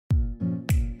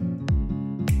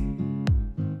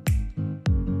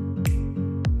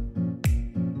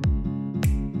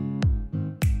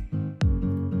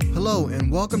Hello,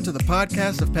 and welcome to the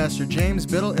podcast of Pastor James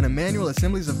Biddle and Emmanuel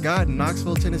Assemblies of God in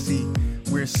Knoxville, Tennessee.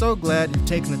 We're so glad you've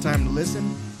taken the time to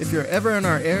listen. If you're ever in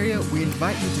our area, we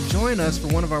invite you to join us for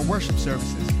one of our worship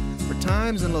services. For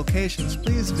times and locations,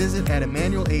 please visit at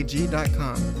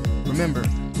emmanuelag.com. Remember,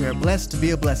 we are blessed to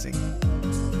be a blessing.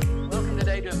 Welcome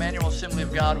today to Emmanuel Assembly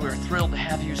of God. We're thrilled to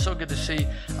have you. So good to see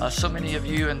so many of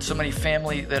you and so many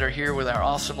family that are here with our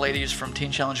awesome ladies from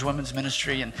Teen Challenge Women's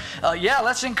Ministry. And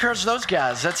let's encourage those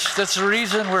guys. That's the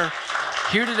reason we're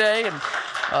here today.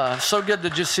 And so good to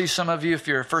just see some of you. If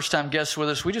you're a first-time guest with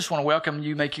us, we just want to welcome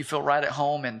you, make you feel right at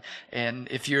home. And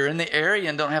if you're in the area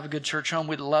and don't have a good church home,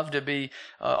 we'd love to be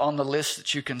on the list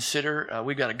that you consider.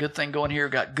 We've got a good thing going here,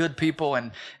 got good people,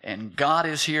 and God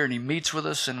is here, and He meets with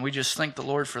us, and we just thank the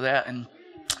Lord for that.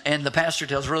 And the pastor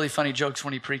tells really funny jokes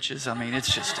when he preaches. I mean,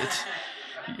 it's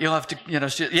you'll have to,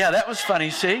 that was funny.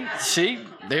 See,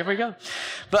 there we go.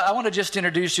 But I want to just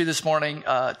introduce you this morning,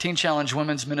 Teen Challenge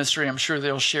Women's Ministry. I'm sure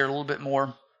they'll share a little bit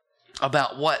more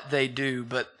about what they do,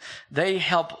 but they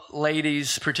help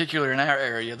ladies, particularly in our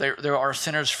area. There are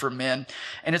centers for men,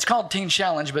 and it's called Teen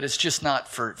Challenge, but it's just not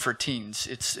for teens.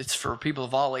 It's for people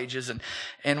of all ages,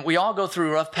 and we all go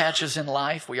through rough patches in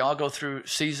life. We all go through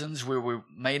seasons where we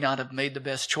may not have made the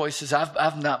best choices.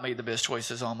 I've not made the best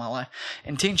choices all my life,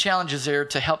 and Teen Challenge is there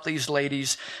to help these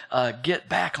ladies get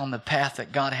back on the path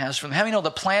that God has for them. How many know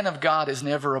the plan of God is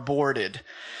never aborted?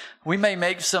 We may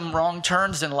make some wrong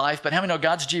turns in life, but how many know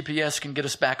God's GPS can get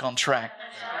us back on track?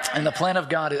 And the plan of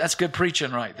God, that's good preaching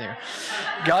right there.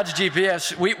 God's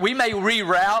GPS, we may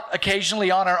reroute occasionally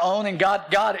on our own, and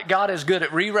God is good at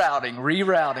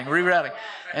rerouting.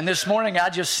 And this morning,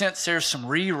 I just sense there's some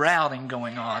rerouting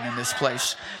going on in this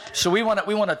place. So we want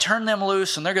to turn them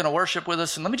loose, and they're going to worship with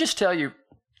us. And let me just tell you,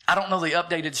 I don't know the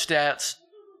updated stats,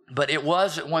 but it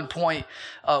was at one point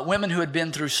women who had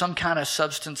been through some kind of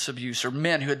substance abuse, or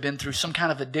men who had been through some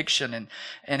kind of addiction.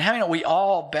 And how many know we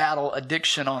all battle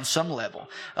addiction on some level?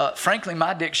 Frankly,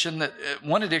 my addiction,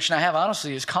 one addiction I have,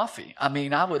 honestly, is coffee. I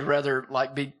mean, I would rather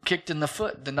be kicked in the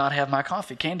foot than not have my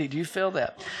coffee. Candy, do you feel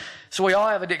that? So we all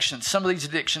have addictions. Some of these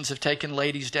addictions have taken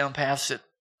ladies down paths that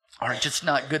are just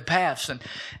not good paths.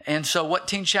 And so what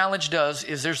Teen Challenge does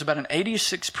is there's about an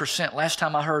 86%, last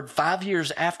time I heard, 5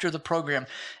 years after the program,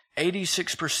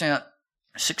 86%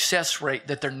 success rate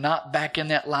that they're not back in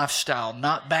that lifestyle,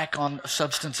 not back on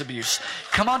substance abuse.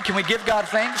 Come on, can we give God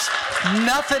thanks?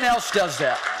 Nothing else does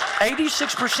that.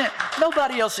 86%.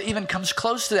 Nobody else even comes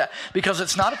close to that, because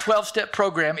it's not a 12-step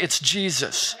program. It's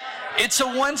Jesus. It's a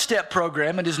one-step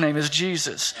program, and His name is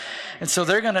Jesus. And so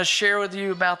they're going to share with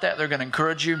you about that. They're going to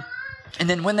encourage you. And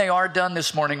then when they are done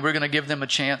this morning, we're going to give them a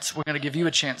chance. We're going to give you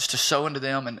a chance to sow into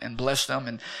them and bless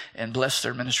them and bless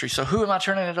their ministry. So who am I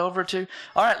turning it over to?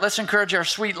 All right, let's encourage our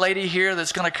sweet lady here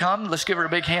that's going to come. Let's give her a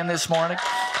big hand this morning.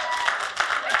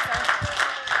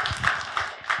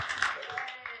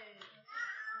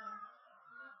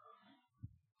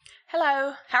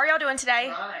 Hello, how are y'all doing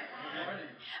today?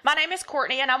 My name is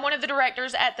Courtney, and I'm one of the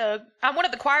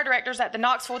choir directors at the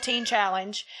Knoxville Teen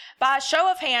Challenge. By a show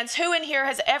of hands, who in here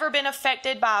has ever been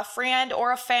affected by a friend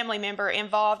or a family member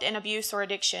involved in abuse or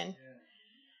addiction?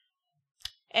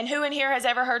 And who in here has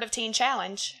ever heard of Teen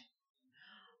Challenge?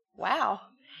 Wow.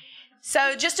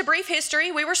 So just a brief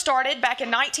history, we were started back in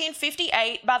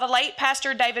 1958 by the late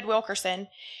Pastor David Wilkerson.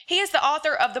 He is the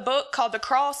author of the book called The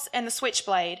Cross and the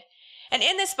Switchblade. And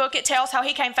in this book, it tells how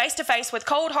he came face to face with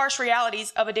cold, harsh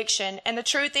realities of addiction. And the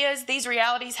truth is, these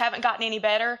realities haven't gotten any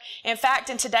better. In fact,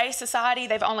 in today's society,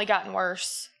 they've only gotten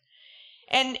worse.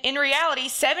 And in reality,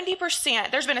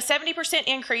 there's been a 70%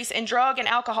 increase in drug and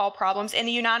alcohol problems in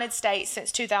the United States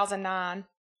since 2009.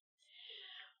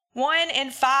 1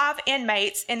 in 5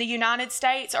 inmates in the United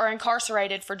States are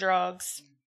incarcerated for drugs.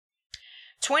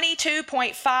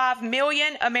 22.5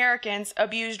 million Americans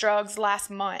abused drugs last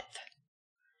month.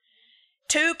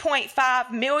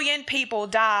 2.5 million people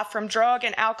die from drug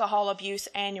and alcohol abuse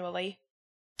annually.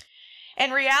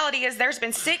 And reality is there's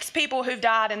been 6 people who've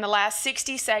died in the last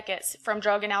 60 seconds from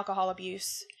drug and alcohol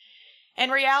abuse.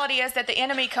 And reality is that the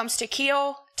enemy comes to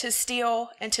kill, to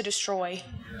steal, and to destroy.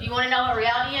 Do you want to know what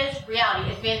reality is?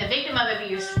 Reality is being the victim of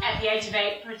abuse at the age of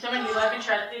 8 for someone you love and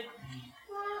trusted.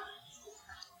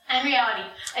 And reality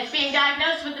is being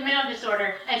diagnosed with a mental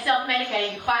disorder and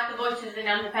self-medicating to quiet the voices and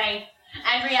numb the pain.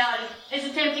 And reality is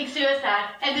attempting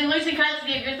suicide and then losing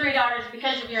custody of your 3 daughters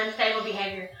because of your unstable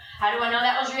behavior. How do I know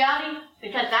that was reality?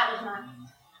 Because that was mine.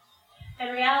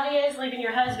 And reality is leaving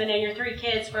your husband and your 3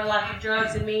 kids for a life of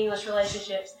drugs and meaningless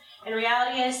relationships. And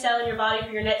reality is selling your body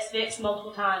for your next fix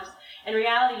multiple times. And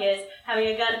reality is having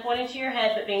a gun pointed to your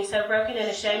head but being so broken and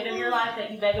ashamed of your life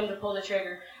that you beg them to pull the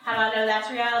trigger. How do I know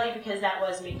that's reality? Because that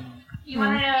was me. You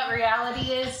want to know what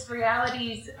reality is?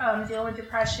 Reality is dealing with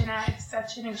depression at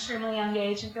such an extremely young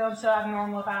age and feeling so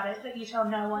abnormal about it that you tell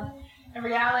no one. And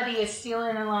reality is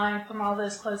stealing and lying from all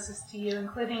those closest to you,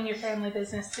 including your family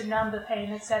business, to numb the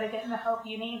pain instead of getting the help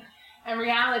you need. And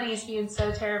reality is being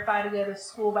so terrified to go to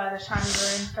school by the time you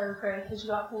were in third grade because you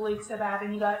got bullied so bad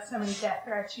and you got so many death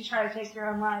threats. You try to take your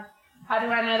own life. How do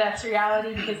I know that's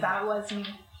reality? Because that was me.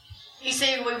 You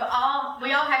see, we all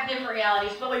have different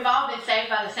realities, but we've all been saved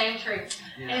by the same truth.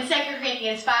 Yeah. And in 2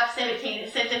 Corinthians 5:17,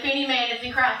 it says, if any man is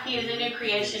in Christ, he is a new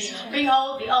creation.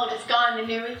 Behold, the old is gone, the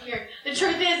new is here. The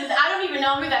truth is I don't even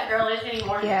know who that girl is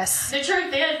anymore. Yes. The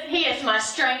truth is, he is my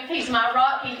strength. He's my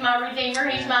rock. He's my redeemer.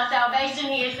 He's my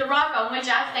salvation. He is the rock on which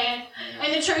I stand.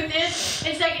 And the truth is,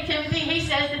 in 2 Timothy, he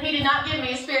says that he did not give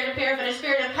me a spirit of fear, but a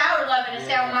spirit of power, love, and a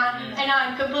sound mind. And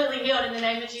I am completely healed in the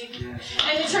name of Jesus.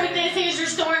 And the truth is, he is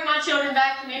restoring my children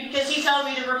back to me because he told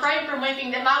me to refrain from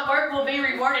weeping, that my work will be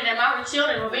rewarded and my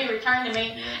children will be returned to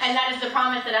me. And that is the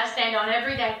promise that I stand on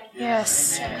every day.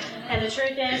 Yes. And the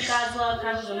truth is, God's love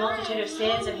covers a multitude of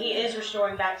sins, and he is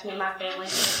restoring back to me my family.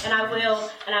 And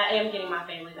I am getting my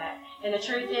family back. And the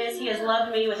truth is, he has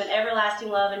loved me with an everlasting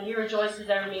love, and he rejoices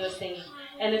over me with singing.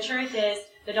 And the truth is,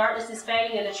 the darkness is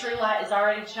fading and the true light is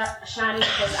already shining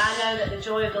because I know that the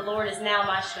joy of the Lord is now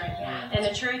my strength. And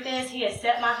the truth is, he has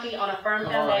set my feet on a firm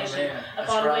foundation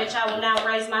upon which I will now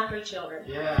raise my 3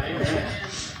 children.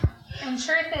 And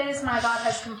truth is, my God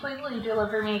has completely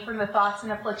delivered me from the thoughts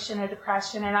and affliction of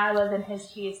depression, and I live in his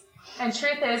peace. And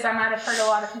truth is, I might have hurt a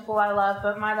lot of people I love,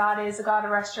 but my God is a God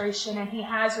of restoration, and he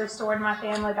has restored my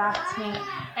family back to me.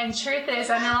 And truth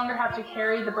is, I no longer have to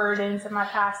carry the burdens of my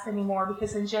past anymore,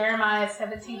 because in Jeremiah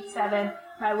 17:7,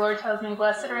 my Lord tells me,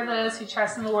 blessed are those who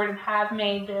trust in the Lord and have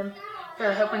made them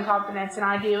their hope and confidence, and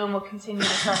I do and will continue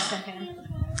to trust in him.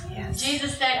 Yes.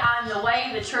 Jesus said, I am the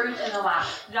way, the truth, and the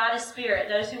life. God is spirit.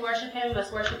 Those who worship him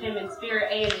must worship him in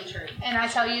spirit and in truth. And I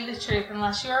tell you the truth,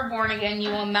 unless you are born again, you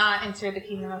will not enter the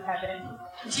kingdom of heaven.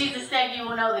 Jesus said, you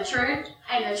will know the truth,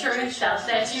 and the truth shall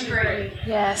set you free.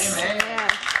 Yes. Amen. Amen.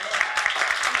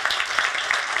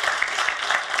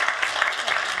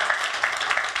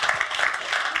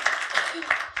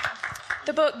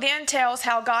 The book then tells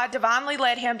how God divinely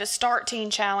led him to start Teen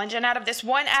Challenge, and out of this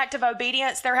one act of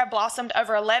obedience, there have blossomed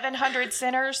over 1,100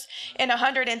 centers in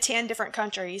 110 different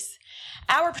countries.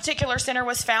 Our particular center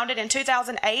was founded in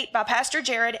 2008 by Pastor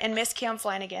Jared and Miss Kim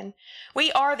Flanagan.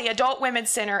 We are the Adult Women's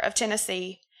Center of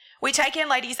Tennessee. We take in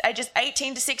ladies ages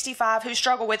 18 to 65 who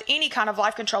struggle with any kind of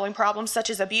life-controlling problems such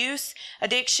as abuse,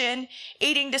 addiction,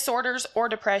 eating disorders, or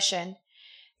depression.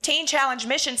 Teen Challenge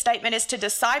mission statement is to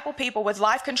disciple people with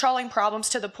life-controlling problems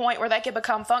to the point where they can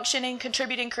become functioning,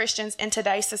 contributing Christians in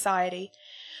today's society.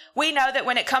 We know that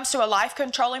when it comes to a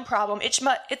life-controlling problem, it's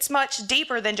much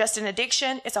deeper than just an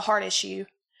addiction. It's a heart issue.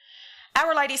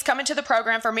 Our ladies come into the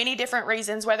program for many different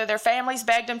reasons, whether their families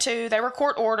begged them to, they were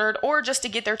court-ordered, or just to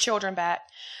get their children back.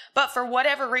 But for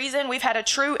whatever reason, we've had a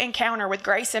true encounter with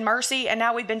grace and mercy, and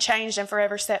now we've been changed and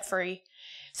forever set free.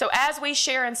 So as we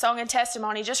share in song and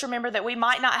testimony, just remember that we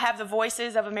might not have the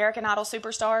voices of American Idol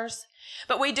superstars,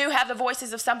 but we do have the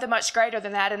voices of something much greater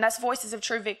than that, and that's voices of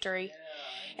true victory.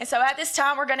 And so at this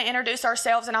time, we're going to introduce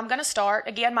ourselves, and I'm going to start.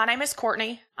 Again, my name is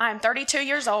Courtney. I am 32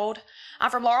 years old. I'm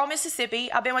from Laurel,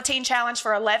 Mississippi. I've been with Teen Challenge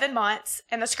for 11 months,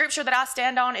 and the scripture that I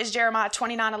stand on is Jeremiah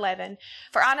 29:11.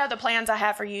 For I know the plans I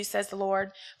have for you, says the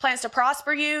Lord. Plans to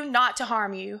prosper you, not to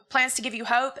harm you. Plans to give you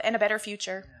hope and a better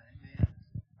future.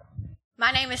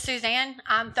 My name is Suzanne.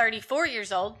 I'm 34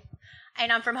 years old,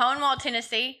 and I'm from Hohenwald,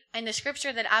 Tennessee. And the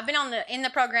scripture that I've been in the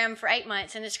program for 8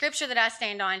 months, and the scripture that I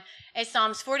stand on is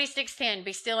Psalms 46:10.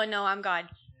 Be still and know I'm God.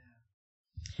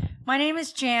 My name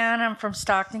is Jan. I'm from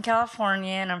Stockton,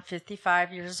 California, and I'm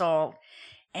 55 years old.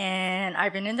 And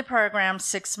I've been in the program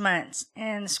 6 months.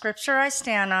 And the scripture I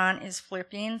stand on is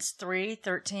Philippians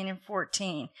 3:13 and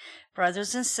 14.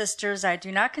 Brothers and sisters, I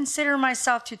do not consider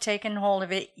myself to have taken hold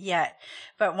of it yet.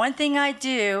 But one thing I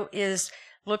do is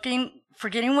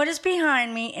forgetting what is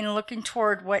behind me and looking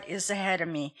toward what is ahead of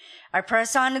me. I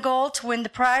press on the goal to win the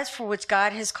prize for which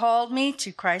God has called me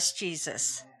to Christ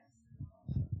Jesus.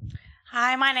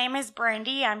 Hi, my name is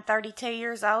Brandy. I'm 32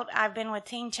 years old. I've been with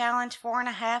Teen Challenge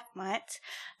 4.5 months.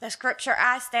 The scripture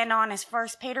I stand on is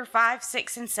 1 Peter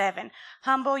 5:6 and 7.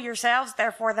 Humble yourselves,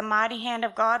 therefore the mighty hand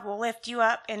of God will lift you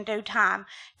up in due time,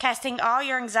 casting all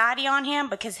your anxiety on him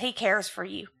because he cares for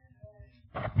you.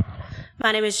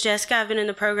 My name is Jessica. I've been in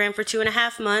the program for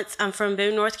 2.5 months. I'm from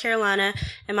Boone, North Carolina,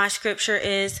 and my scripture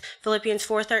is Philippians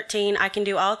 4:13. I can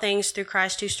do all things through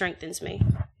Christ who strengthens me.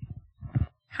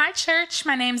 Hi, church.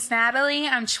 My name's Natalie.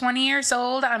 I'm 20 years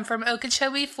old. I'm from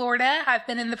Okeechobee, Florida. I've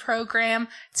been in the program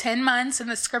 10 months, and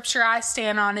the scripture I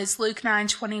stand on is Luke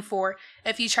 9:24.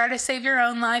 If you try to save your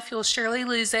own life, you'll surely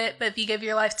lose it, but if you give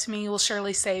your life to me, you will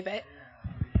surely save it.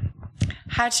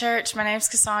 Hi, church. My name's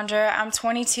Cassandra. I'm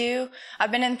 22.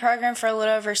 I've been in the program for a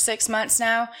little over 6 months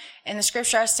now, and the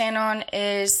scripture I stand on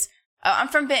is I'm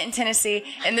from Benton, Tennessee,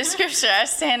 and the scripture I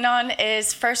stand on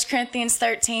is 1 Corinthians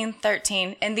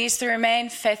 13:13. And these three remain: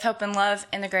 faith, hope, and love,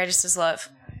 and the greatest is love.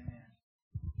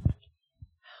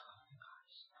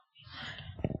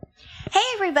 Hey,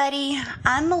 everybody.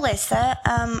 I'm Melissa.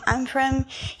 I'm from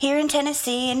here in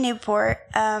Tennessee, in Newport.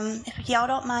 If y'all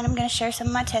don't mind, I'm going to share some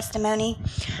of my testimony.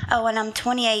 Oh, and I'm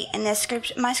 28, and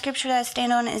my scripture that I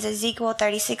stand on is Ezekiel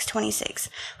 36:26,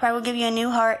 for I will give you a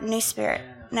new heart, a new spirit.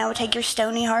 And I will take your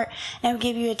stony heart, and I will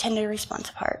give you a tender,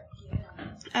 responsive heart.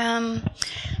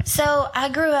 So I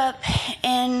grew up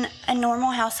in a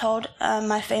normal household.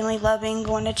 My family loving,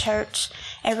 going to church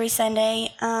every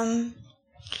Sunday.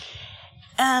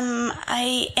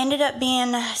 I ended up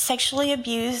being sexually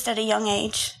abused at a young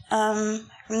age. From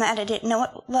that, I didn't know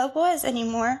what love was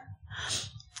anymore.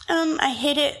 I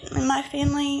hid it in my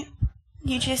family.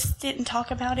 You just didn't talk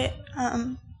about it.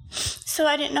 So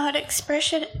I didn't know how to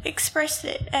express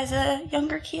it as a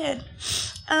younger kid.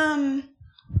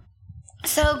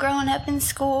 So growing up in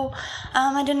school,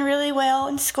 I did really well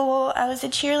in school. I was a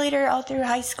cheerleader all through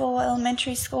high school,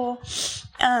 elementary school.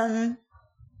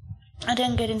 I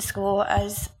did good in school. I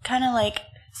was kind of like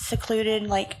secluded.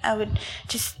 Like I would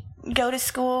just go to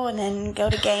school and then go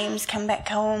to games, come back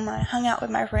home. I hung out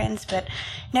with my friends, but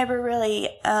never really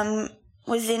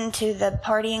was into the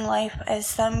partying life as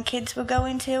some kids would go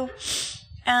into,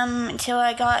 until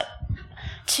I got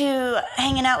to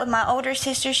hanging out with my older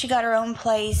sister. She got her own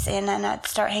place, and then I'd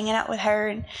start hanging out with her,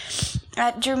 and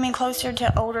that drew me closer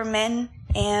to older men,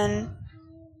 and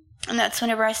that's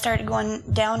whenever I started going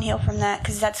downhill from that,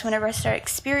 because that's whenever I started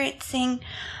experiencing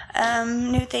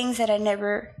new things that I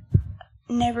never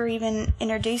even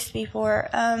introduced before.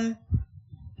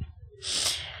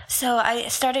 So I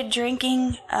started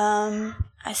drinking.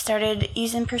 I started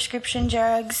using prescription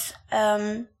drugs.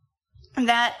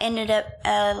 That ended up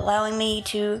allowing me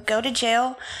to go to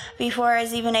jail. Before I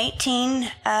was even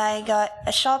 18, I got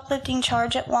a shoplifting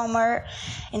charge at Walmart,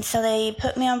 and so they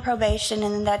put me on probation,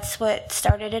 and that's what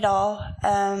started it all.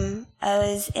 I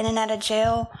was in and out of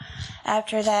jail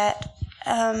after that.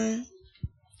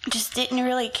 Just didn't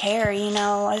really care,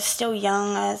 I was still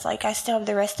young. I was like, I still have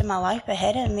the rest of my life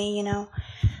ahead of me,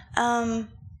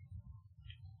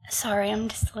 Sorry, I'm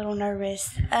just a little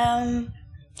nervous.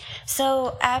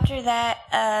 So after that,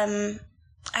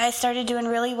 I started doing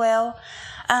really well.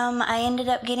 I ended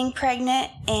up getting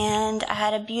pregnant, and I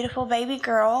had a beautiful baby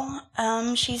girl.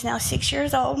 She's now 6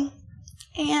 years old,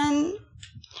 and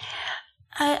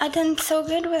I done so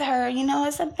good with her. I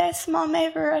was the best mom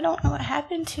ever. I don't know what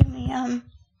happened to me.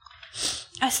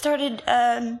 I started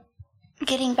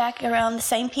getting back around the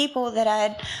same people that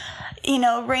I'd,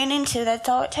 ran into. That's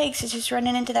all it takes, is just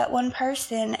running into that one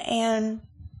person. And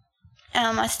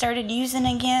I started using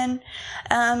again,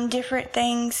 different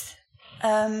things.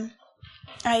 I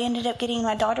ended up getting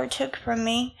my daughter took from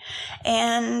me,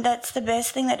 and that's the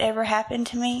best thing that ever happened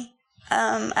to me.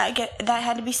 That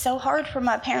had to be so hard for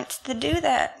my parents to do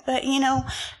that. But,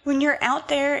 when you're out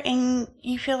there and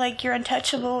you feel like you're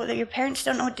untouchable, that your parents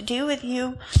don't know what to do with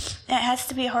you, it has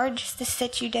to be hard just to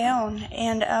sit you down.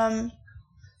 And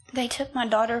they took my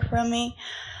daughter from me.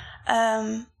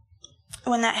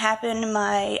 When that happened,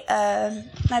 my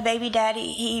baby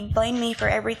daddy, he blamed me for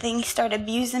everything. He started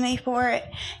abusing me for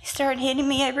it. He started hitting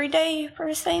me every day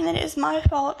for saying that it was my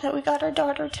fault that we got our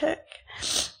daughter took.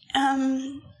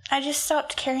 I just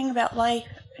stopped caring about life.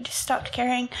 I just stopped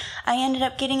caring. I ended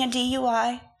up getting a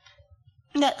DUI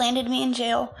that landed me in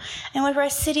jail. And whenever I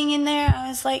was sitting in there, I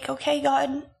was like, okay,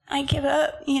 God, I give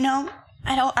up,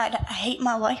 I hate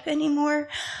my life anymore.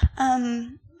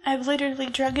 I've literally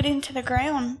drug it into the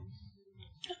ground.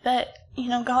 But,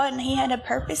 God, He had a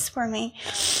purpose for me.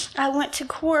 I went to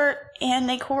court, and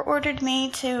they court-ordered me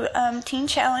to Teen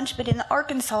Challenge, but in the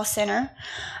Arkansas Center.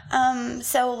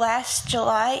 So last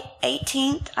July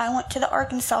 18th, I went to the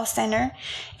Arkansas Center,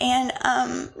 and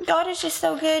God is just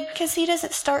so good, because He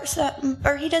doesn't start something,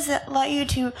 or He doesn't allow you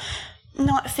to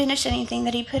not finish anything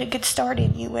that He put a good start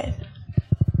in you with.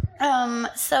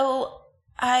 So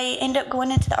I ended up going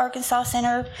into the Arkansas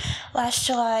Center last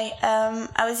July.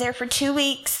 I was there for 2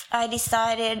 weeks. I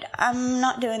decided I'm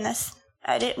not doing this.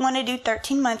 I didn't want to do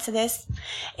 13 months of this.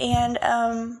 And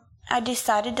I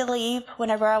decided to leave.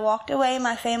 Whenever I walked away,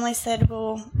 my family said,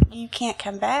 well, you can't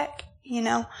come back. You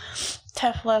know,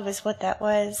 tough love is what that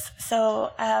was.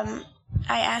 So I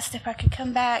asked if I could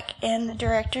come back, and the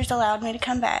directors allowed me to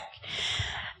come back.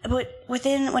 But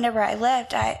whenever I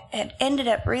left, I had ended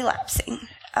up relapsing.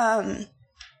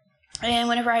 And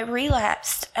whenever I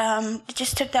relapsed, it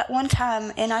just took that one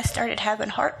time, and I started having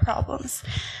heart problems.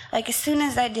 Like, as soon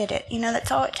as I did it, you know,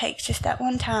 that's all it takes, just that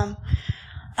one time.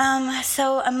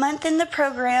 So a month in the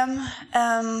program,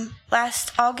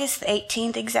 last August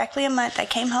 18th, exactly a month, I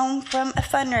came home from a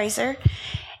fundraiser,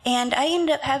 and I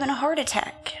ended up having a heart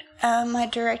attack. My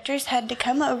directors had to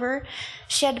come over.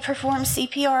 She had to perform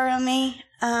CPR on me.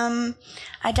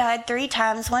 I died 3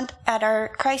 times, once at our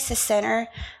crisis center,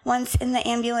 once in the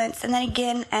ambulance, and then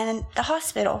again in the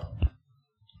hospital.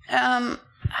 I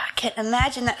can't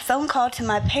imagine that phone call to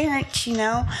my parents, you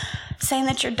know, saying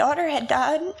that your daughter had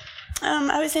died.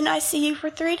 I was in ICU for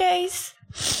 3 days,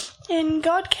 and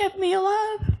God kept me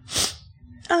alive.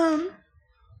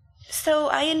 So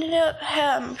I ended up,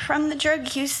 from the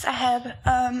drug use, I have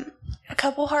a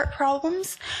couple heart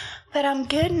problems, but I'm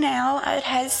good now. I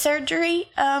had surgery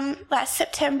last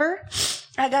September.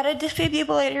 I got a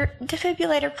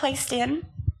defibrillator placed in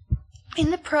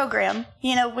the program,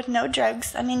 you know, with no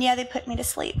drugs. I mean, yeah, they put me to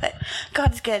sleep, but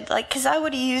God's good. Like, because I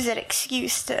would have used that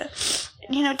excuse to,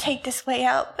 you know, take this way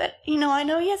out. But, you know, I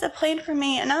know He has a plan for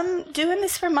me, and I'm doing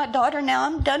this for my daughter now.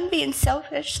 I'm done being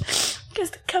selfish,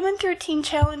 because coming through Teen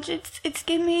Challenge, it's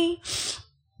given me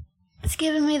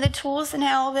the tools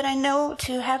now that I know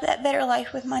to have that better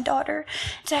life with my daughter,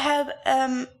 to have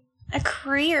a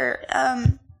career.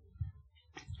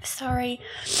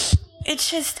 It's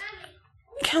just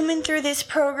coming through this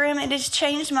program, it has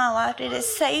changed my life. It has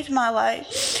saved my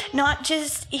life, not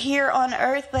just here on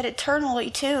earth, but eternally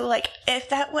too. Like, if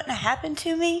that wouldn't have happened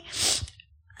to me,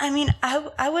 I mean,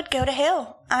 I would go to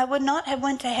hell. I would not have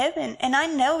went to heaven. And I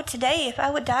know today, if I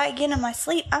would die again in my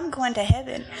sleep, I'm going to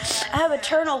heaven. I have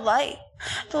eternal life.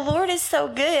 The Lord is so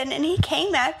good, and He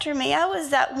came after me. I was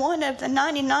that one of the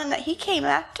 99 that He came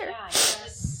after.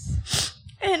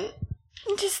 And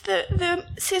just the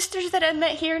sisters that I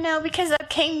met here now, because I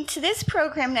came to this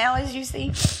program now, as you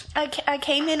see, I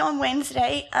came in on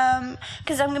Wednesday,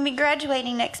 because I'm going to be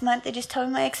graduating next month. They just told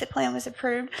me my exit plan was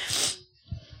approved.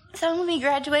 So I'm going to be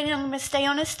graduating. I'm going to stay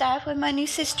on a staff with my new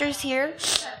sisters here.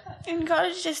 And God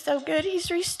is just so good.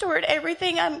 He's restored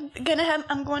everything. I'm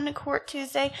going to court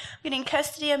Tuesday. I'm getting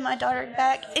custody of my daughter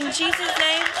back. In Jesus'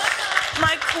 name,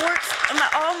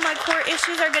 all my court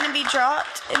issues are going to be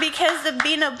dropped because of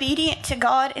being obedient to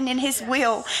God and in His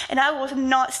will. And I will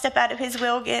not step out of His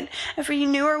will again. And for you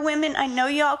newer women, I know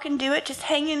y'all can do it. Just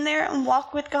hang in there and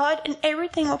walk with God, and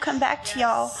everything will come back to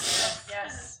y'all.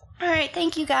 Yes. All right,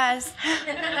 thank you guys.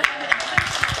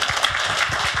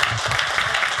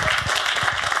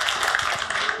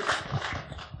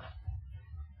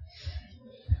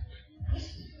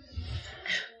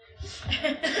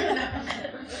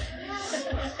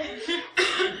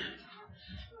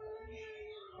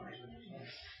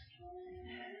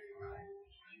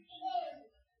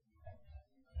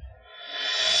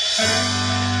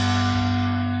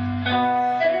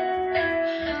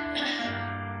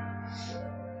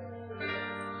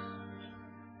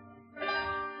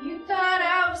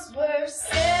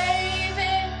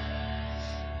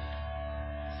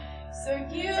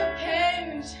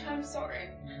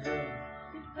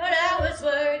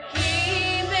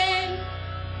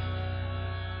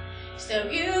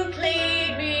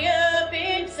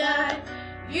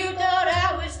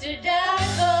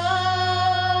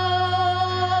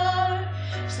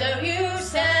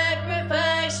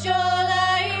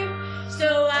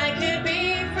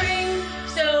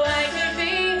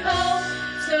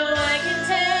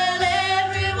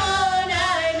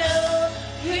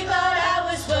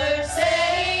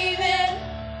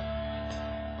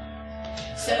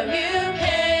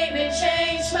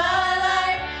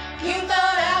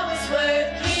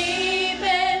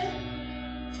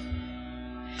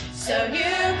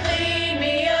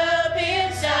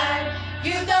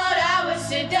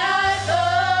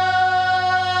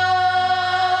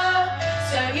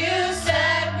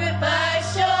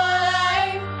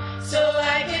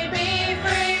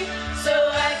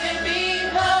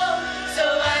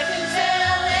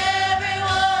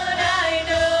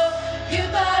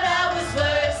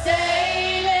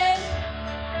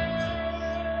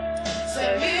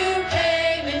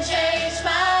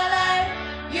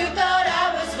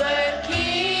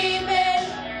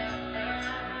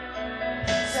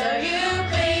 So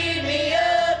you clean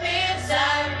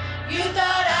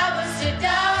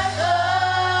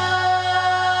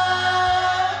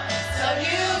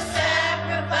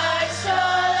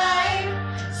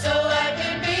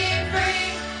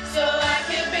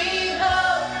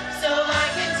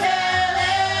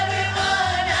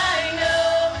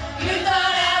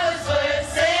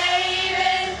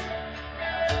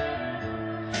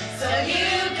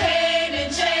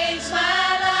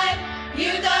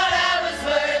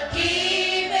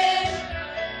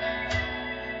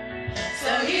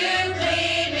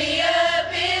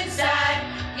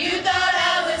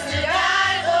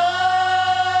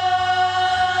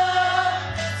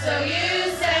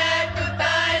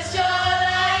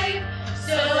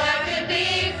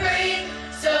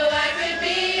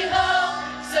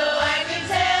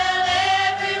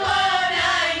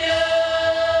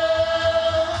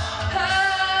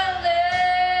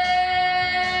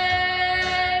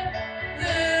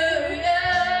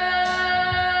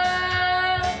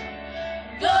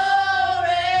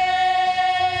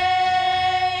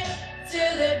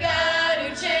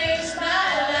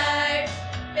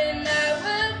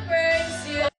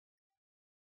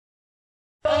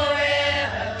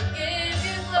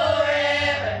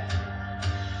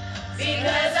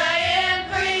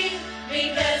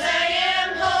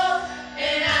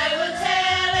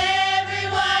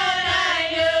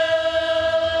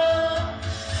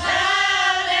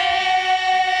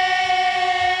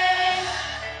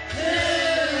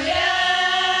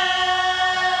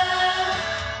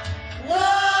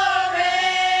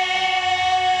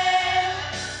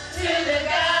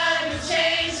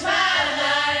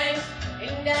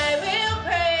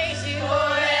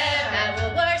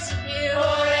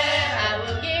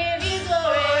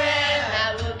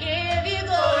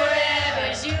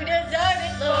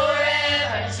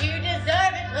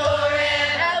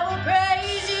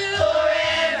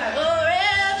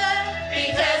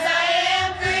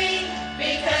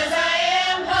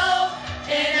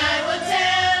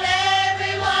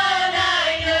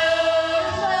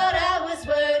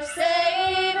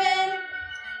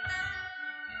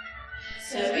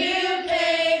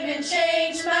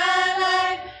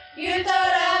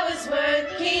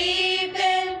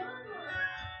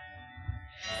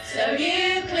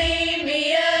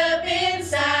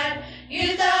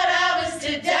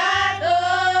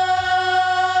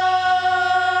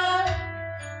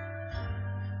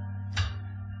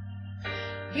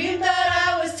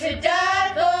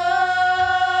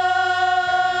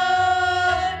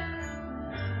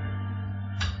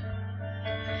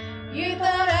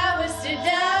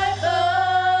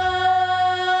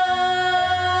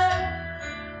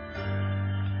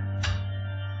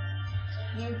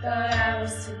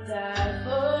to die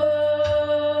for.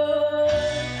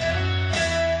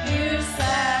 You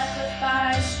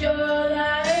sacrificed your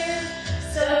life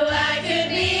so I could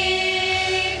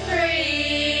be free.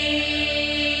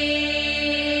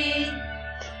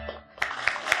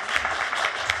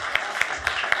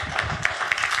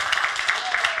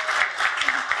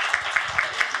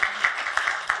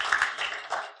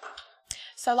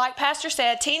 So like Pastor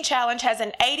said, Teen Challenge has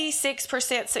an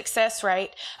 86% success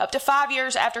rate up to 5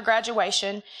 years after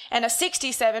graduation and a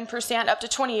 67% up to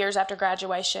 20 years after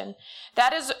graduation.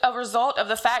 That is a result of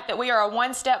the fact that we are a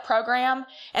one-step program,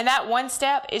 and that one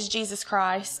step is Jesus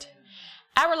Christ.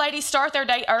 Our ladies start their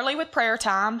day early with prayer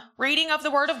time, reading of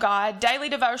the Word of God, daily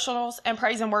devotionals, and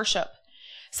praise and worship.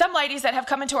 Some ladies that have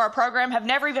come into our program have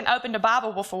never even opened a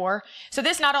Bible before, so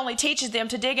this not only teaches them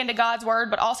to dig into God's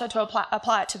Word, but also to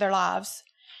apply it to their lives.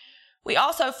 We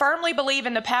also firmly believe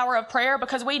in the power of prayer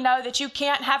because we know that you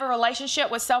can't have a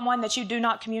relationship with someone that you do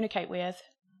not communicate with.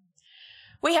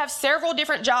 We have several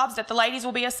different jobs that the ladies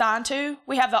will be assigned to.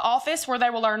 We have the office where they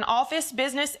will learn office,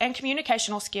 business, and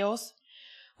communicational skills.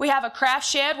 We have a craft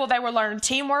shed where they will learn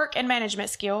teamwork and management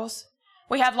skills.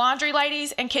 We have laundry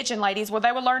ladies and kitchen ladies where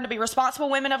they will learn to be responsible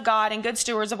women of God and good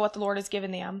stewards of what the Lord has given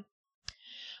them.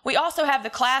 We also have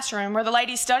the classroom where the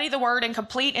ladies study the Word and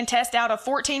complete and test out of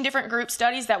 14 different group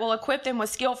studies that will equip them with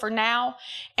skill for now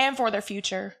and for their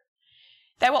future.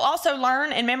 They will also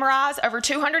learn and memorize over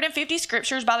 250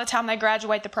 scriptures by the time they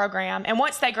graduate the program. And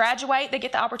once they graduate, they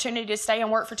get the opportunity to stay and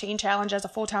work for Teen Challenge as a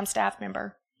full-time staff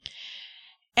member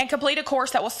and complete a course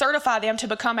that will certify them to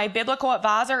become a biblical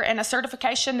advisor and a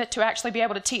certification to actually be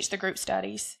able to teach the group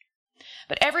studies.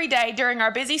 But every day during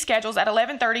our busy schedules at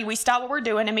 11:30, we stop what we're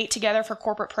doing and meet together for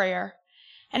corporate prayer.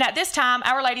 And at this time,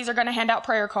 our ladies are going to hand out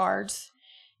prayer cards.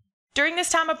 During this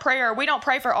time of prayer, we don't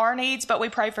pray for our needs, but we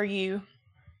pray for you.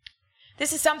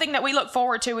 This is something that we look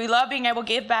forward to. We love being able to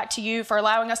give back to you for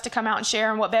allowing us to come out and share,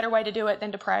 and what better way to do it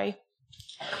than to pray.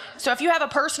 So if you have a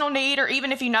personal need, or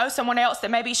even if you know someone else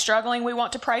that may be struggling, we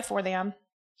want to pray for them.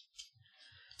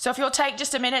 So if you'll take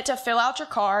just a minute to fill out your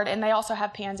card, and they also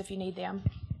have pens if you need them.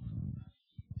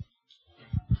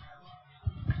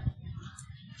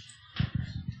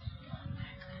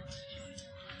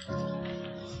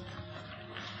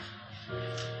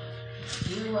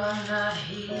 You are not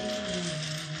here.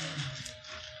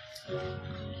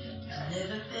 There's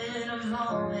never been a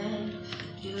moment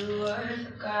you were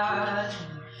forgotten.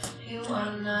 You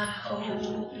are not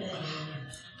hopeless.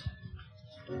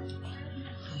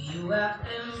 You have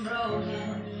been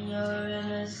broken, your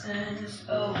innocence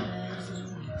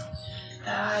stolen.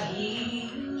 I hear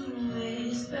you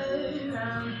whisper,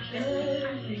 I'm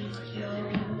carrying your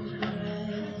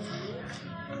breath.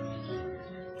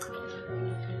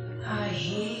 I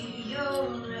hear your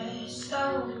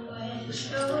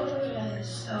SOS, your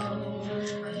SOS.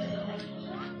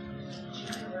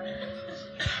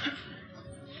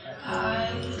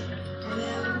 I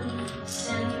will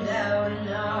send out an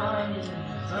army,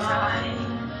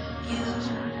 find you in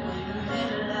the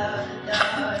middle of the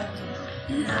dark.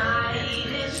 Night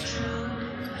is true,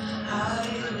 I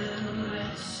will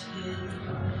rescue you.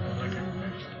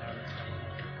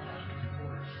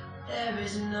 There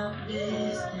is no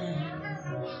distance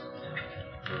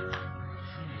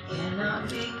cannot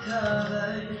be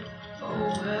covered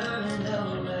over and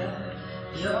over.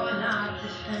 You're not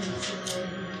defenseless.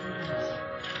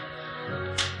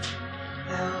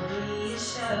 I'll be your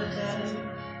shelter,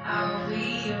 I'll be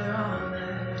your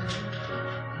armor.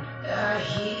 I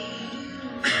hear you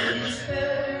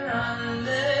whisper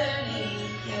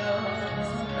underneath your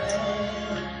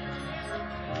breath.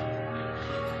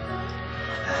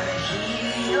 I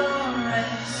hear your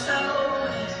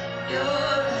SOS,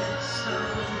 your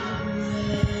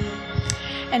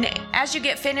And as you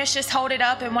get finished, just hold it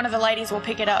up and one of the ladies will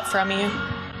pick it up from you.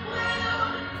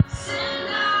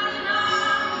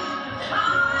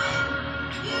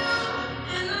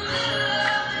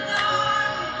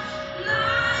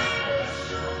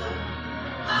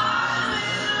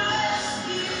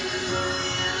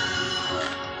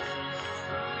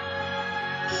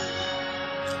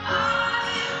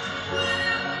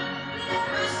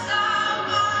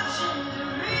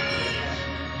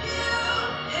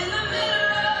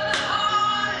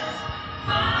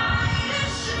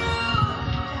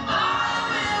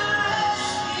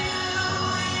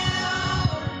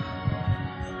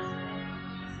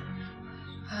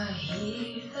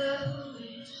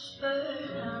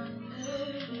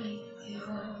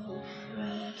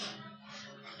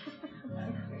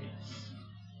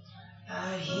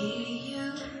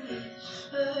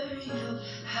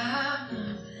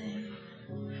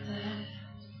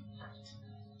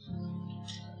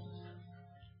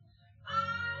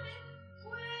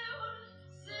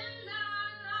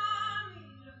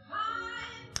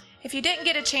 If you didn't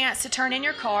get a chance to turn in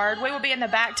your card, we will be in the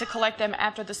back to collect them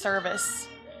after the service.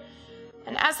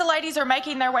 And as the ladies are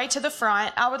making their way to the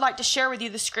front, I would like to share with you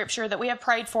the scripture that we have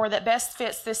prayed for that best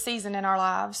fits this season in our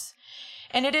lives.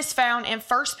 And it is found in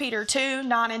 1 Peter 2,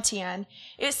 9 and 10.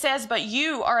 It says, "But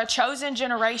you are a chosen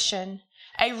generation,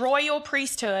 a royal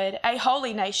priesthood, a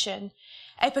holy nation,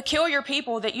 a peculiar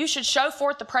people, that you should show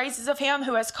forth the praises of him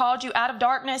who has called you out of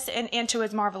darkness and into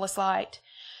his marvelous light.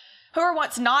 Who were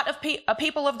once not a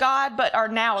people of God, but are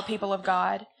now a people of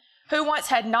God. Who once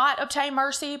had not obtained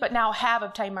mercy, but now have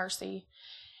obtained mercy."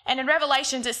 And in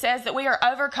Revelations, it says that we are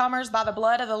overcomers by the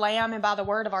blood of the Lamb and by the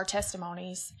word of our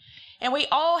testimonies. And we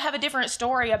all have a different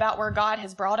story about where God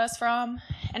has brought us from.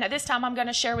 And at this time, I'm going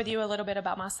to share with you a little bit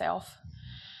about myself.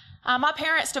 My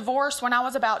parents divorced when I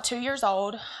was about 2 years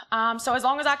old. So as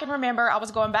long as I can remember, I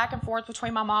was going back and forth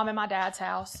between my mom and my dad's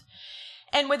house.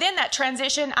 And within that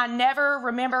transition, I never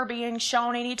remember being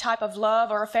shown any type of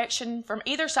love or affection from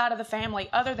either side of the family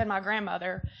other than my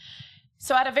grandmother.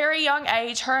 So at a very young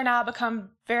age, her and I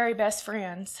become very best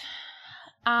friends,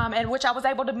 and which I was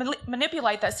able to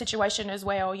manipulate that situation as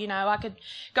well. You know, I could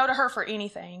go to her for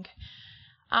anything.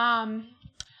 And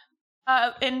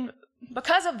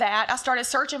because of that, I started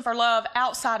searching for love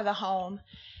outside of the home.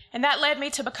 And that led me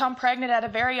to become pregnant at a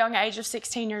very young age of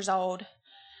 16 years old.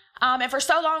 And for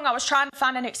so long, I was trying to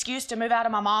find an excuse to move out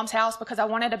of my mom's house because I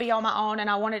wanted to be on my own and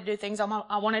I wanted to do things I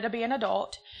wanted to be an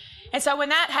adult. And so when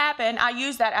that happened, I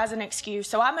used that as an excuse.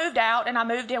 So I moved out and I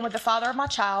moved in with the father of my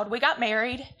child. We got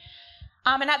married.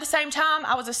 And at the same time,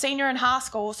 I was a senior in high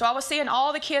school. So I was seeing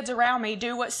all the kids around me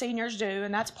do what seniors do,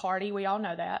 and that's party. We all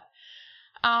know that.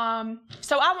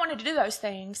 So I wanted to do those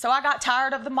things. So I got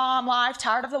tired of the mom life,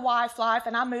 tired of the wife life,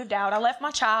 and I moved out. I left my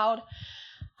child.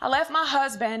 I left my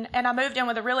husband, and I moved in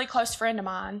with a really close friend of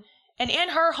mine. And in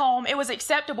her home, it was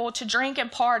acceptable to drink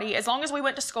and party as long as we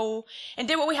went to school and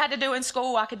did what we had to do in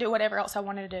school. I could do whatever else I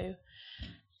wanted to do.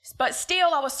 But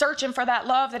still, I was searching for that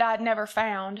love that I had never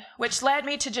found, which led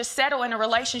me to just settle in a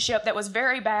relationship that was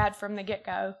very bad from the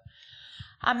get-go.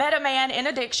 I met a man in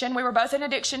addiction. We were both in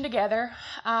addiction together.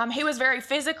 He was very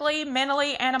physically,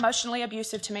 mentally, and emotionally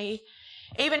abusive to me.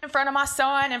 Even in front of my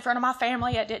son, in front of my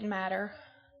family, it didn't matter.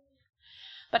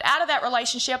 But out of that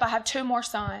relationship, I have 2 more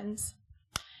sons.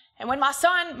 And when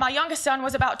my youngest son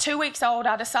was about 2 weeks old,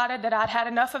 I decided that I'd had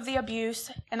enough of the abuse,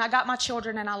 and I got my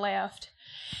children and I left.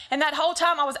 And that whole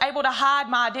time I was able to hide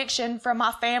my addiction from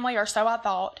my family, or so I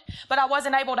thought. But I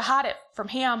wasn't able to hide it from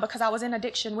him because I was in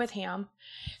addiction with him.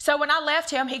 So when I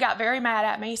left him, he got very mad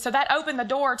at me. So that opened the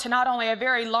door to not only a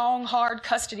very long, hard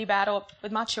custody battle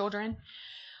with my children,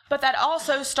 but that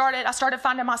also I started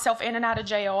finding myself in and out of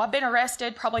jail. I've been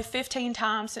arrested probably 15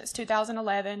 times since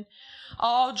 2011.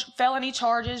 All felony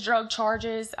charges, drug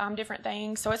charges, different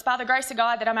things. So it's by the grace of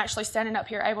God that I'm actually standing up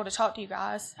here able to talk to you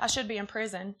guys. I should be in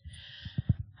prison.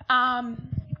 So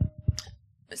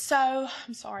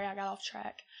I'm sorry, I got off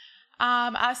track.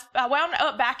 I wound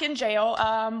up back in jail.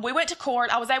 We went to court.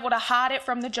 I was able to hide it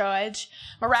from the judge.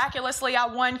 Miraculously, I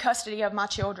won custody of my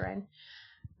children.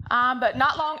 But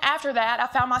not long after that, I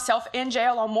found myself in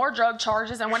jail on more drug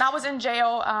charges. And when I was in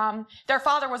jail, their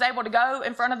father was able to go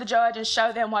in front of the judge and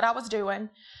show them what I was doing.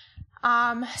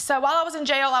 So while I was in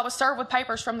jail, I was served with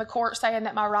papers from the court saying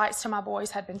that my rights to my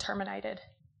boys had been terminated.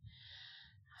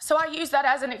 So I used that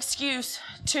as an excuse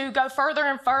to go further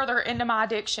and further into my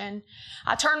addiction.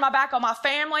 I turned my back on my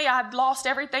family. I'd lost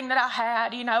everything that I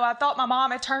had. You know, I thought my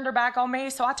mom had turned her back on me,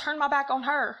 so I turned my back on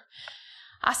her.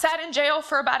 I sat in jail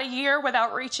for about a year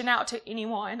without reaching out to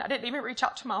anyone. I didn't even reach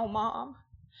out to my own mom.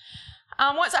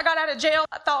 Once I got out of jail,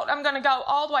 I thought I'm going to go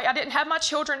all the way. I didn't have my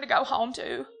children to go home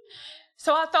to.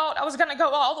 So I thought I was going to go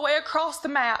all the way across the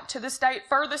map to the state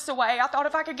furthest away. I thought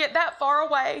if I could get that far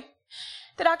away,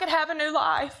 that I could have a new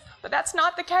life. But that's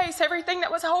not the case. Everything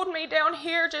that was holding me down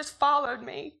here just followed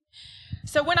me.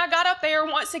 So when I got up there,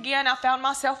 once again, I found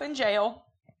myself in jail.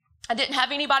 I didn't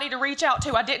have anybody to reach out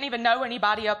to. I didn't even know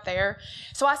anybody up there.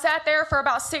 So I sat there for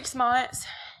about 6 months.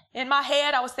 In my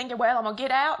head, I was thinking, well, I'm going to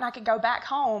get out and I can go back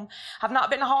home. I've not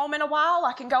been home in a while.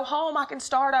 I can go home. I can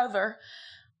start over.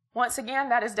 Once again,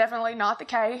 that is definitely not the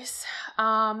case.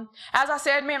 As I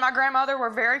said, me and my grandmother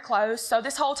were very close. So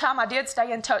this whole time I did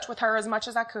stay in touch with her as much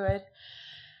as I could.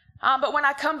 But when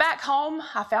I come back home,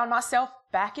 I found myself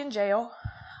back in jail.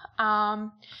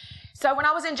 So when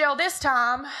I was in jail this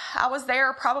time, I was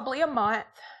there probably a month.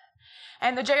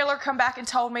 And the jailer come back and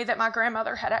told me that my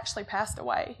grandmother had actually passed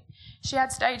away. She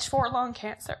had stage 4 lung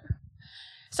cancer.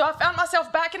 So I found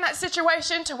myself back in that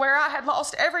situation to where I had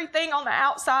lost everything on the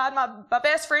outside. My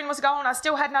best friend was gone. I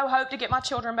still had no hope to get my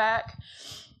children back.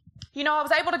 You know, I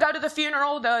was able to go to the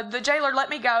funeral. The jailer let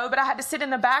me go, but I had to sit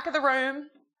in the back of the room.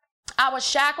 I was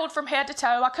shackled from head to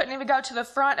toe. I couldn't even go to the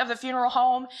front of the funeral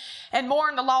home and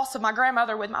mourn the loss of my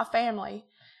grandmother with my family.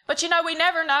 But we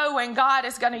never know when God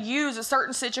is going to use a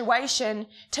certain situation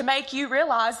to make you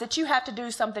realize that you have to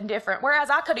do something different. Whereas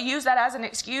I could have used that as an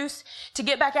excuse to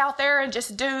get back out there and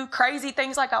just do crazy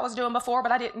things like I was doing before,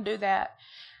 but I didn't do that.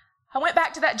 I went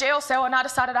back to that jail cell and I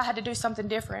decided I had to do something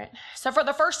different. So for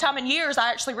the first time in years,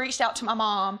 I actually reached out to my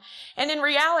mom. And in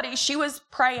reality, she was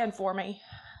praying for me.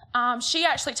 She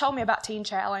actually told me about Teen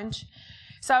Challenge.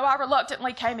 So I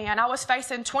reluctantly came in. I was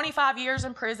facing 25 years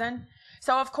in prison.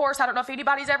 So, of course, I don't know if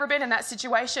anybody's ever been in that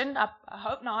situation. I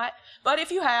hope not. But if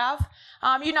you have,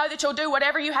 you know that you'll do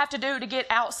whatever you have to do to get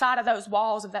outside of those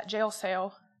walls of that jail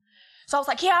cell. So I was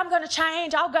like, yeah, I'm going to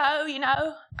change. I'll go,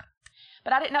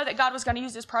 But I didn't know that God was going to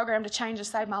use this program to change and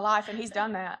save my life, and he's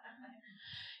done that.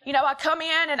 I come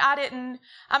in and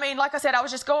like I said, I was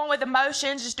just going with the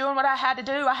motions, just doing what I had to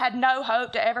do. I had no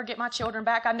hope to ever get my children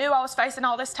back. I knew I was facing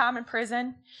all this time in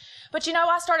prison. But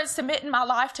I started submitting my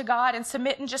life to God and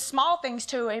submitting just small things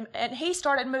to him, and he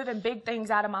started moving big things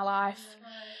out of my life.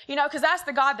 Because that's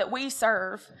the God that we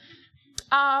serve.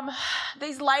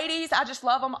 These ladies, I just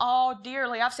love them all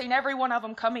dearly. I've seen every one of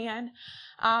them come in,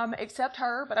 except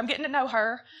her, but I'm getting to know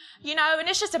her. And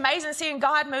it's just amazing seeing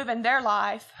God move in their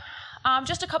life.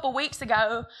 Just a couple weeks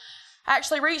ago, I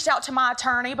actually reached out to my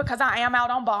attorney because I am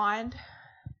out on bond.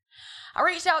 I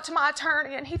reached out to my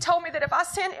attorney, and he told me that if I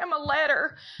sent him a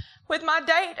letter with my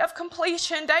date of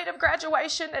completion, date of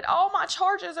graduation, that all my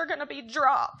charges are going to be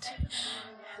dropped.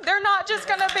 They're not just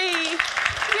going to be,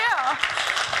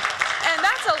 And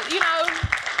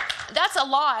that's a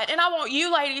lot. And I want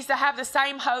you ladies to have the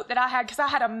same hope that I had, because I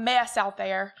had a mess out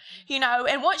there,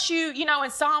 And once in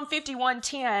Psalm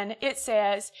 51:10, it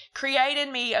says, create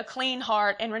in me a clean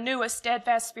heart and renew a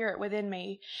steadfast spirit within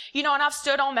me. And I've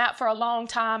stood on that for a long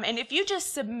time. And if you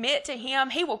just submit to him,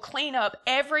 he will clean up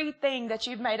everything that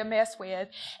you've made a mess with.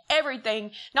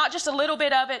 Everything. Not just a little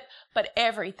bit of it, but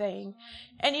everything.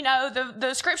 And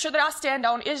the scripture that I stand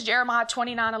on is Jeremiah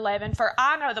 29:11. For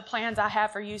I know the plans I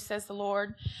have for you, says the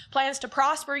Lord. Plans to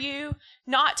prosper you,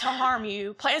 not to harm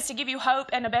you. Plans to give you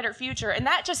hope and a better future. And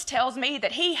that just tells me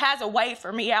that he has a way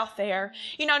for me out there.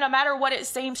 No matter what it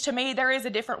seems to me, there is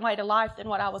a different way to life than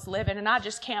what I was living. And I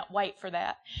just can't wait for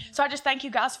that. So I just thank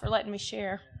you guys for letting me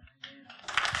share.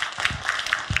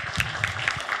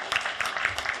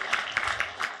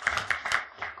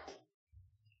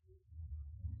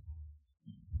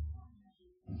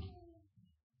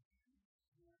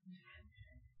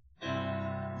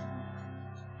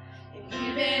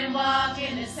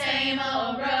 Walking the same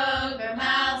old road for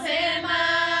miles and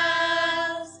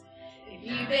miles. If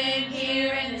you've been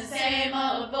hearing the same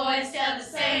old voice tell the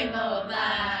same old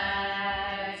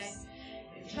lies.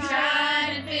 If you're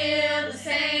trying to fill the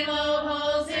same old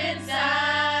holes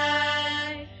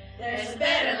inside, there's a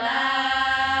better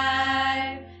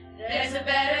life. There's a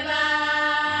better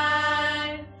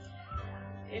life.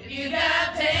 If you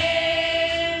got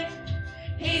pain,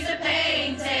 he's a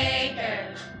pain taker.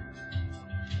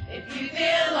 If you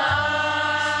feel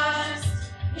lost,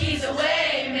 he's a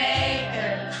way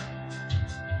maker.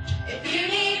 If you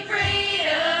need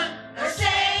freedom or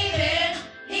saving,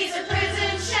 he's a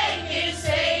prison shaking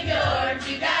savior. If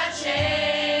you got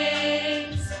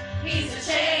chains, he's a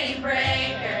chain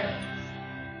breaker.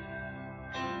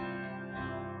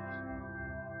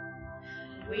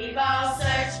 We've all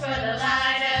searched for the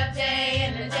light of day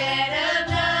in the dead of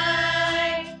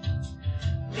night.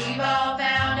 We've all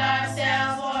found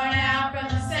ourselves worn out from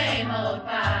the same old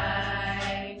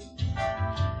fight.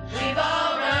 We've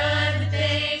all run to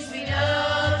things we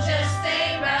know just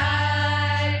ain't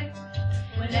right.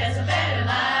 When there's a better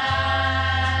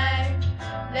life,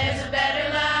 there's a better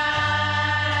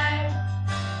life.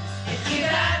 If you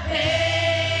got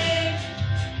pain,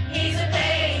 he's a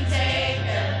pain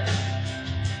taker.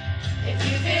 If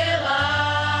you feel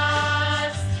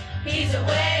lost, he's a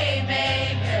way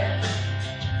maker.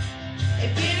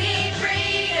 If you need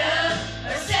freedom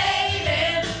or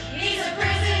saving, he's a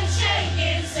prison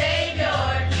shaking savior.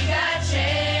 If you got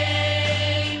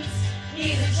chains,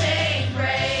 he's a chain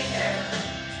breaker.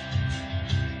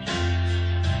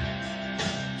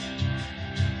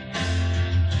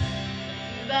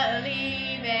 You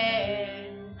believe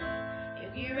it,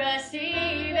 if you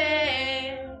receive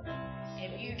it,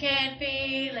 if you can't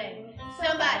feel it,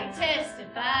 somebody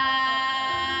testify.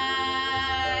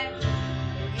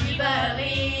 If you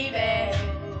believe it,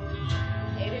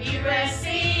 if you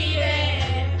receive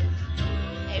it,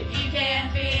 if you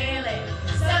can't feel it,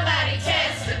 somebody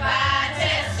testify,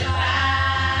 testify.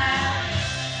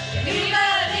 If you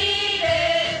believe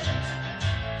it,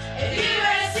 if you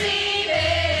receive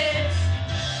it,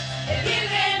 if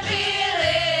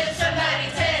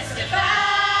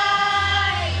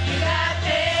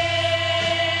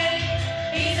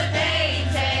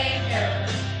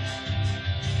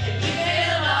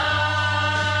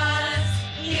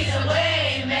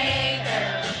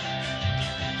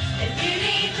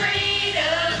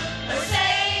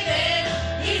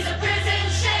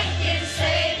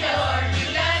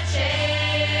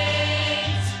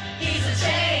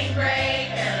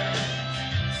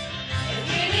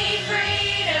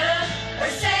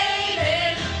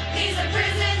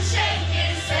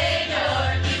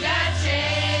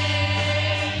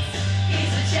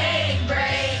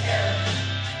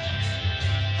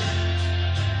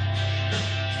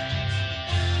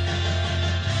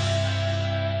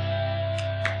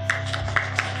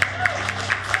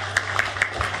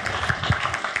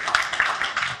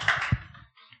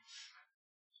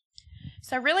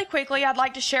So really quickly, I'd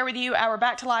like to share with you our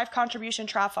Back to Life contribution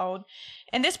trifold.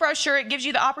 In this brochure, it gives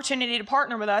you the opportunity to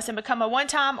partner with us and become a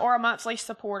one-time or a monthly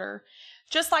supporter.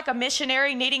 Just like a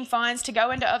missionary needing funds to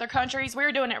go into other countries,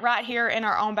 we're doing it right here in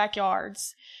our own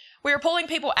backyards. We are pulling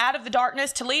people out of the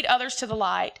darkness to lead others to the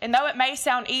light. And though it may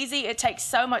sound easy, it takes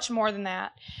so much more than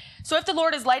that. So if the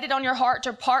Lord has laid it on your heart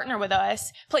to partner with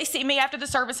us, please see me after the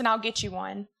service and I'll get you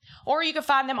one. Or you can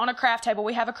find them on a craft table.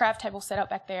 We have a craft table set up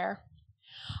back there.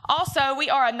 Also, we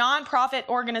are a nonprofit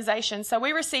organization, so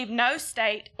we receive no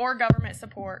state or government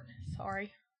support.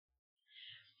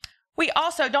 We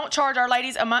also don't charge our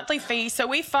ladies a monthly fee, so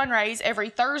we fundraise every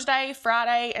Thursday,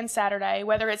 Friday, and Saturday.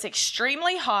 Whether it's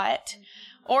extremely hot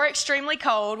or extremely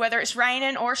cold, whether it's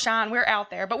raining or shine, we're out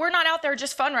there. But we're not out there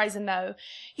just fundraising, though.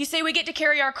 You see, we get to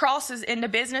carry our crosses into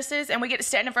businesses, and we get to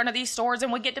stand in front of these stores,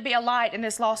 and we get to be a light in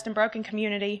this lost and broken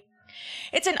community.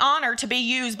 It's an honor to be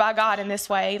used by God in this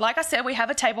way. Like I said, we have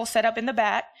a table set up in the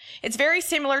back. It's very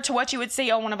similar to what you would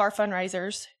see on one of our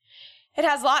fundraisers. It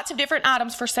has lots of different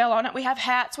items for sale on it. We have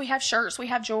hats, we have shirts, we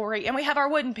have jewelry, and we have our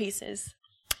wooden pieces.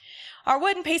 Our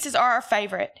wooden pieces are our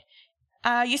favorite.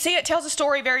 You see, it tells a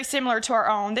story very similar to our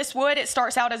own. This wood, it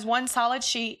starts out as one solid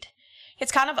sheet.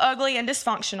 It's kind of ugly and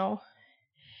dysfunctional.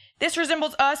 This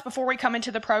resembles us before we come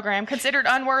into the program, considered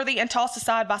unworthy and tossed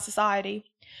aside by society.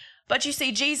 But you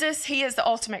see, Jesus, he is the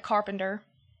ultimate carpenter.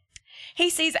 He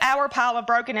sees our pile of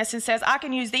brokenness and says, I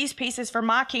can use these pieces for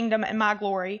my kingdom and my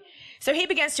glory. So he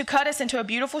begins to cut us into a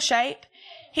beautiful shape.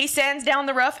 He sands down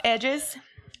the rough edges.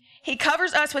 He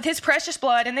covers us with his precious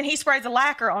blood, and then he sprays a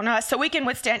lacquer on us so we can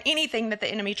withstand anything that the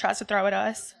enemy tries to throw at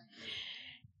us.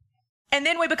 And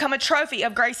then we become a trophy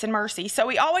of grace and mercy. So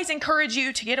we always encourage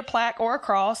you to get a plaque or a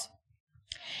cross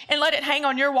and let it hang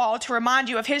on your wall to remind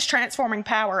you of his transforming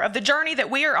power, of the journey that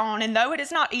we are on. And though it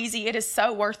is not easy, it is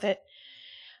so worth it.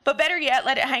 But better yet,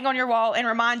 let it hang on your wall and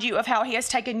remind you of how he has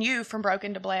taken you from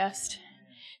broken to blessed.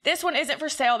 This one isn't for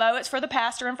sale, though. It's for the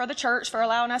pastor and for the church for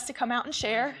allowing us to come out and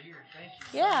share.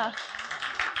 Yeah.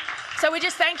 So we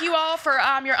just thank you all for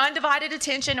your undivided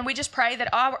attention, and we just pray that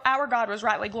our God was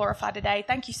rightly glorified today.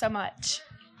 Thank you so much.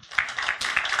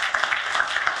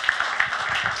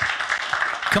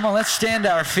 Come on, let's stand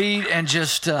to our feet and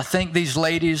just thank these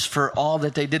ladies for all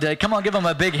that they did today. Come on, give them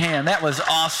a big hand. That was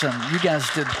awesome. You guys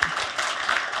did,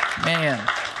 man.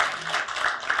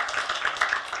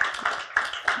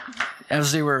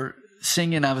 As they were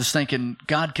singing, I was thinking,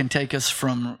 God can take us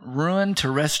from ruin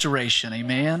to restoration.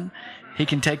 Amen. He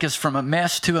can take us from a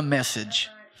mess to a message.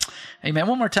 Amen.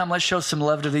 One more time, let's show some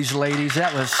love to these ladies.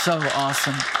 That was so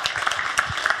awesome.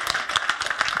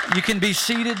 You can be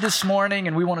seated this morning,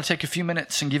 and we want to take a few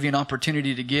minutes and give you an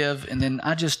opportunity to give. And then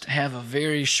I just have a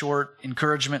very short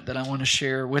encouragement that I want to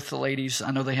share with the ladies.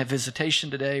 I know they have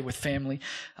visitation today with family.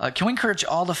 Can we encourage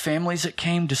all the families that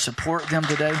came to support them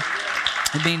today?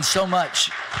 It means so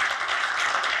much.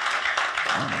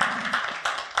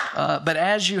 But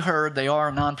as you heard, they are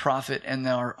a nonprofit, and they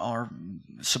are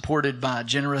supported by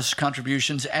generous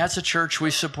contributions. As a church, we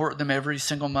support them every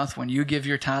single month. When you give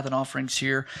your tithe and offerings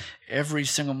here, every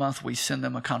single month we send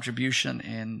them a contribution,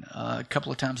 and a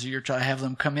couple of times a year try to have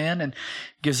them come in, and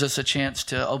gives us a chance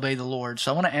to obey the Lord.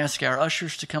 So I want to ask our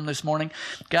ushers to come this morning.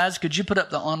 Guys, could you put up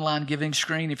the online giving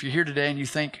screen? If you're here today and you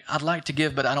think, I'd like to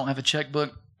give, but I don't have a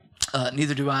checkbook,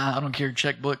 neither do I. I don't carry a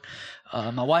checkbook.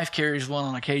 My wife carries one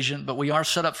on occasion, but we are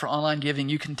set up for online giving.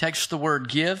 You can text the word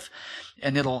give,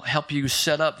 and it'll help you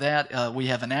set up that. We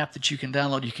have an app that you can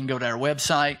download. You can go to our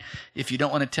website. If you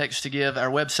don't want to text to give, our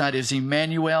website is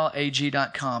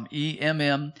emmanuelag.com,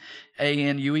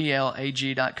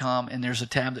 EMMANUELAG.com, and there's a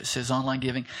tab that says online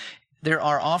giving. There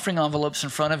are offering envelopes in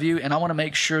front of you, and I want to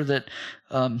make sure that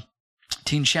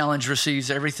Teen Challenge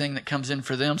receives everything that comes in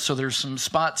for them. So there's some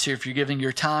spots here. If you're giving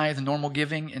your tithe, normal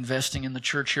giving, investing in the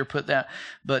church here, put that.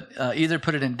 But either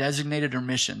put it in designated or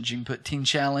missions. You can put Teen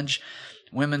Challenge,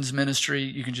 women's ministry.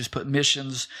 You can just put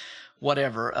missions,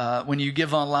 whatever. When you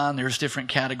give online, there's different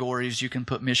categories. You can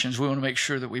put missions. We want to make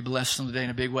sure that we bless them today in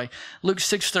a big way. Luke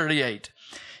 6:38.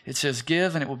 It says,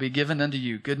 give and it will be given unto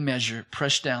you. Good measure,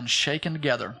 pressed down, shaken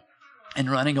together, and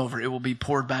running over. It will be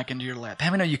poured back into your lap. How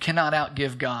many know you cannot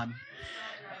outgive God?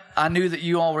 I knew that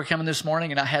you all were coming this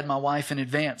morning, and I had my wife in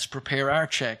advance prepare our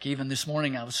check. Even this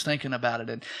morning, I was thinking about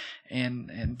it,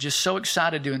 and just so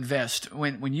excited to invest.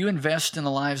 When you invest in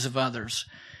the lives of others,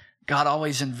 God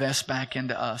always invests back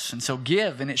into us. And so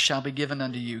give, and it shall be given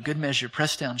unto you. Good measure,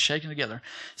 pressed down, shaken together.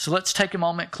 So let's take a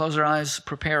moment, close our eyes,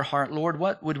 prepare our heart. Lord,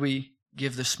 what would we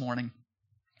give this morning?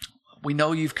 We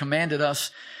know you've commanded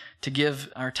us to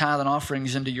give our tithe and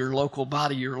offerings into your local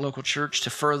body, your local church,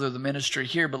 to further the ministry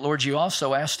here. But Lord, you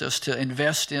also asked us to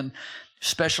invest in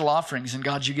special offerings. And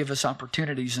God, you give us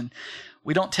opportunities, and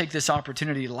we don't take this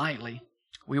opportunity lightly.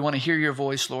 We want to hear your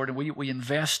voice, Lord, and we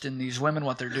invest in these women,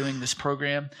 what they're doing, this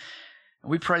program.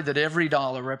 And we pray that every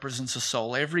dollar represents a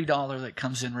soul. Every dollar that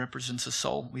comes in represents a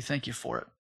soul. We thank you for it.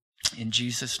 In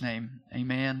Jesus' name,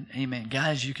 amen, amen.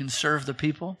 Guys, you can serve the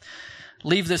people.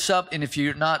 Leave this up, and if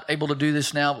you're not able to do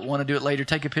this now but want to do it later,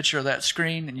 take a picture of that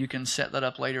screen, and you can set that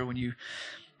up later when you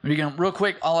can. Real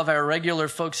quick, all of our regular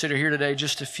folks that are here today,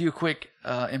 just a few quick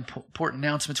important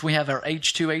announcements. We have our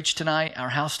H2H tonight, our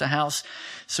house-to-house.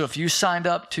 So if you signed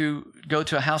up to go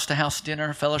to a house-to-house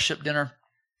dinner, fellowship dinner,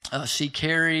 see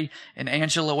Carrie and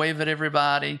Angela, wave at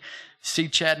everybody. See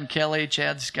Chad and Kelly.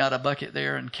 Chad's got a bucket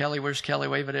there. And Kelly, where's Kelly?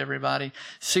 Wave at everybody.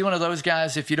 See one of those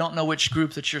guys. If you don't know which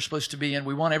group that you're supposed to be in,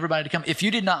 we want everybody to come. If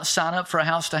you did not sign up for a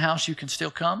house-to-house, you can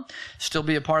still come, still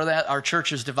be a part of that. Our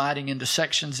church is dividing into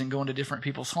sections and going to different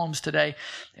people's homes today.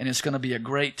 And it's going to be a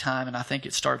great time. And I think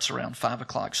it starts around 5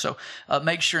 o'clock. So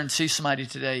make sure and see somebody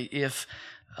today if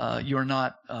you're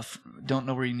not, don't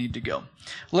know where you need to go.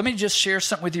 Let me just share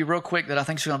something with you real quick that I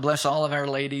think is going to bless all of our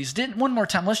ladies. One more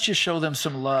time, let's just show them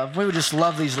some love. We would just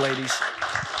love these ladies.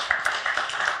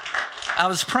 I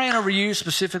was praying over you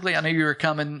specifically. I knew you were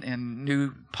coming and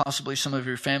knew possibly some of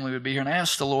your family would be here. And I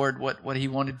asked the Lord what he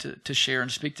wanted to share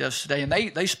and speak to us today. And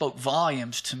they spoke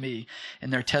volumes to me in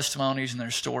their testimonies and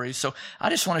their stories. So I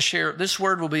just want to share, this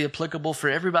word will be applicable for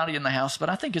everybody in the house, but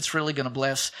I think it's really going to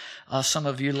bless some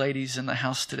of you ladies in the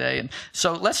house today. And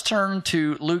so let's turn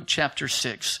to Luke chapter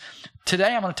 6.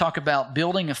 Today I'm going to talk about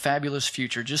building a fabulous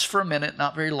future, just for a minute,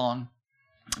 not very long.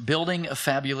 Building a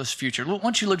fabulous future. Why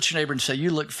don't you look at your neighbor and say, you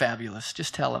look fabulous.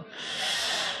 Just tell him.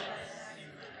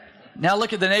 Now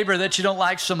look at the neighbor that you don't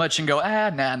like so much and go,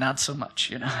 nah, not so much,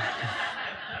 you know.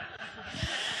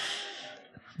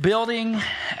 Building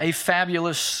a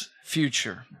fabulous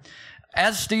future.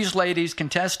 As these ladies can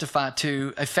testify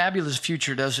to, a fabulous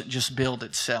future doesn't just build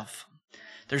itself.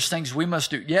 There's things we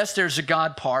must do. Yes, there's a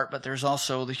God part, but there's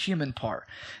also the human part.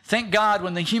 Thank God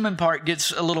when the human part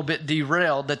gets a little bit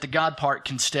derailed that the God part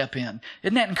can step in.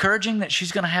 Isn't that encouraging that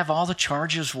she's going to have all the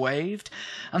charges waived?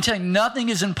 I'm telling you, nothing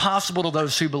is impossible to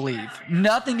those who believe.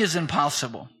 Nothing is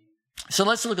impossible. So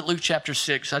let's look at Luke chapter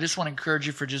 6. I just want to encourage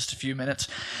you for just a few minutes.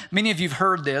 Many of you have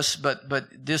heard this, but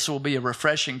this will be a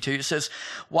refreshing to you. It says,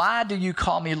 "Why do you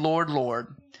call me Lord,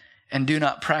 Lord, and do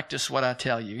not practice what I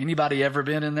tell you?" Anybody ever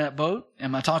been in that boat?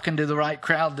 Am I talking to the right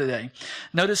crowd today?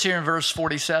 Notice here in verse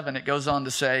 47, it goes on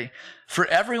to say, "For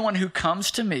everyone who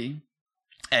comes to me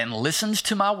and listens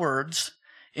to my words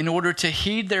in order to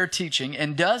heed their teaching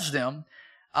and does them,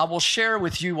 I will share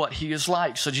with you what he is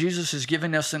like." So Jesus is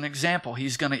giving us an example.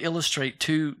 He's going to illustrate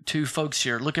two folks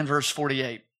here. Look in verse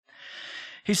 48.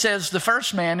 He says, the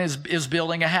first man is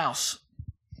building a house.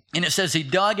 And it says he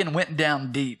dug and went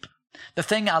down deep. The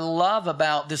thing I love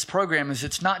about this program is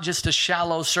it's not just a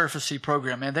shallow, surfacey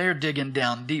program, and they're digging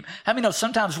down deep. How many know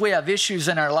sometimes we have issues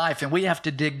in our life and we have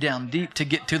to dig down deep to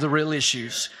get to the real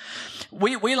issues?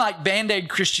 We like Band-Aid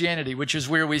Christianity, which is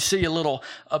where we see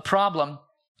a problem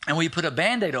and we put a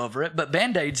Band-Aid over it, but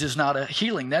Band-Aids is not a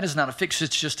healing. That is not a fix.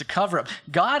 It's just a cover-up.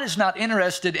 God is not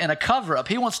interested in a cover-up.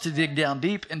 He wants to dig down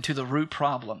deep into the root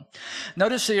problem.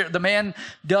 Notice here, the man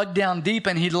dug down deep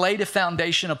and he laid a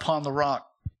foundation upon the rock.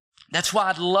 That's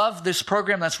why I love this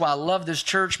program. That's why I love this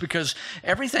church, because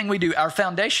everything we do, our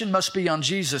foundation must be on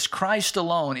Jesus. Christ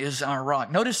alone is our rock.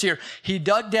 Notice here, he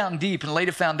dug down deep and laid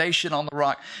a foundation on the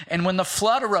rock. And when the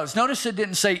flood arose, notice it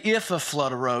didn't say if a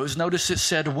flood arose. Notice it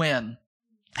said when.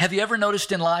 Have you ever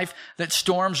noticed in life that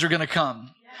storms are going to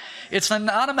come? It's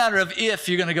not a matter of if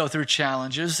you're going to go through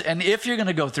challenges and if you're going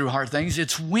to go through hard things.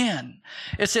 It's when.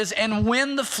 It says, and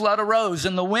when the flood arose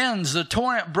and the winds, the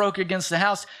torrent broke against the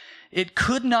house, it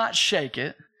could not shake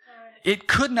it. It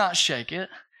could not shake it.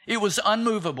 It was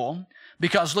unmovable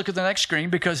because, look at the next screen,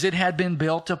 because it had been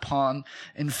built upon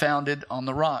and founded on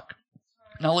the rock.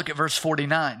 Now look at verse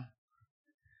 49.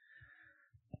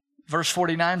 Verse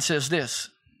 49 says this.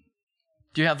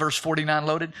 Do you have verse 49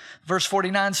 loaded? Verse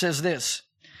 49 says this.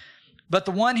 But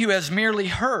the one who has merely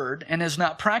heard and has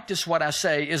not practiced what I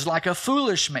say is like a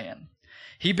foolish man.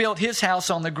 He built his house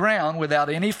on the ground without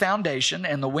any foundation,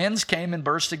 and the winds came and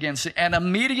burst against it, and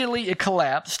immediately it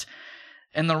collapsed,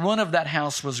 and the ruin of that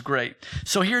house was great.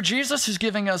 So here Jesus is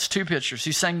giving us two pictures.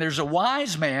 He's saying there's a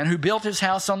wise man who built his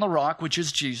house on the rock, which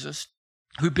is Jesus,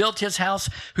 who built his house,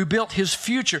 who built his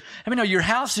future. I mean, your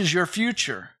house is your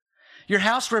future. Your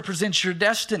house represents your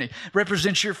destiny,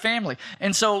 represents your family.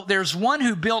 And so there's one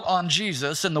who built on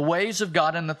Jesus and the ways of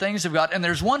God and the things of God, and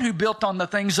there's one who built on the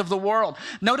things of the world.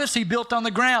 Notice he built on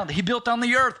the ground. He built on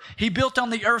the earth. He built on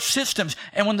the earth systems.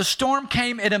 And when the storm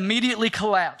came, it immediately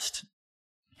collapsed.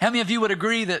 How many of you would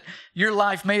agree that your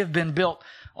life may have been built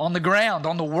on the ground,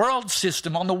 on the world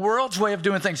system, on the world's way of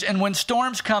doing things? And when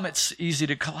storms come, it's easy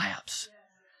to collapse.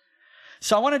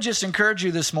 So I want to just encourage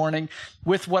you this morning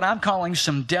with what I'm calling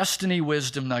some destiny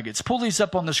wisdom nuggets. Pull these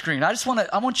up on the screen.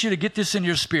 I want you to get this in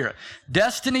your spirit.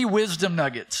 Destiny wisdom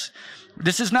nuggets.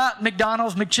 This is not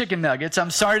McDonald's McChicken nuggets. I'm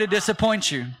sorry to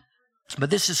disappoint you. But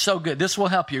this is so good. This will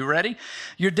help you. Ready?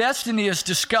 Your destiny is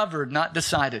discovered, not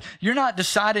decided. You're not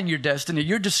deciding your destiny.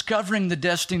 You're discovering the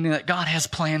destiny that God has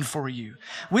planned for you.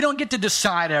 We don't get to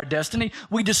decide our destiny.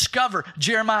 We discover.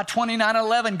 Jeremiah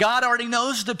 29:11. God already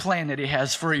knows the plan that he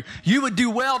has for you. You would do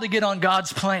well to get on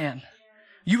God's plan.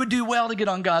 You would do well to get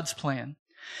on God's plan.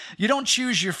 You don't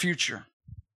choose your future.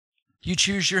 You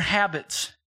choose your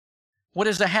habits. What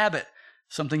is a habit?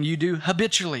 Something you do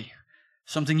habitually.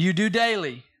 Something you do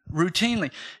daily.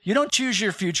 Routinely. You don't choose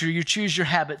your future, you choose your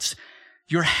habits.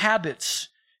 Your habits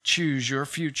choose your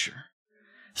future.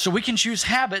 So we can choose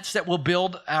habits that will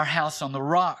build our house on the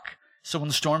rock. So when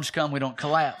the storms come, we don't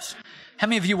collapse. How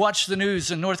many of you watched the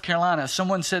news in North Carolina?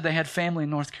 Someone said they had family in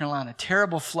North Carolina.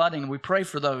 Terrible flooding. We pray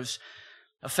for those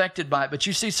affected by it. But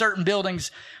you see certain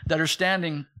buildings that are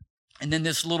standing, and then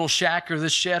this little shack or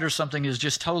this shed or something is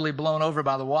just totally blown over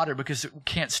by the water because it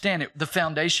can't stand it. The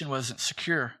foundation wasn't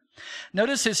secure.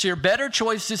 Notice this here. Better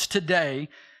choices today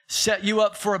set you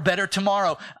up for a better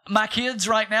tomorrow. My kids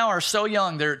right now are so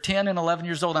young. They're 10 and 11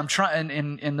 years old. I'm trying,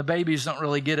 and the babies don't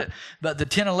really get it, but the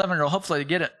 10, 11-year-old, hopefully they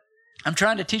get it. I'm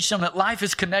trying to teach them that life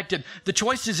is connected. The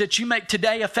choices that you make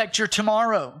today affect your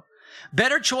tomorrow.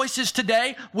 Better choices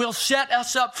today will set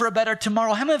us up for a better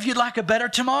tomorrow. How many of you like a better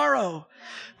tomorrow?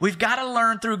 We've got to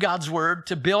learn through God's word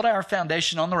to build our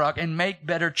foundation on the rock and make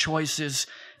better choices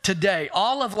today.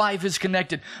 All of life is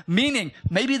connected, meaning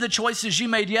maybe the choices you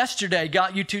made yesterday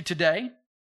got you to today,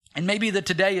 and maybe the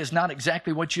today is not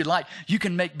exactly what you'd like. You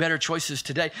can make better choices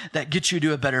today that get you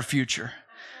to a better future.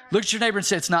 Look at your neighbor and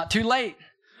say, it's not too late.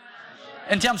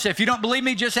 And tell them, say, if you don't believe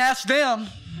me, just ask them.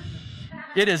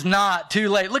 It is not too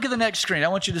late. Look at the next screen. I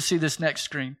want you to see this next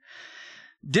screen.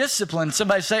 Discipline.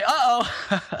 Somebody say,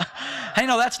 uh-oh. Hey,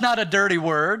 no, that's not a dirty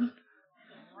word.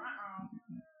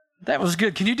 That was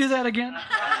good. Can you do that again?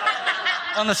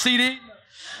 On the CD?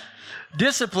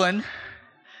 Discipline,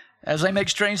 as they make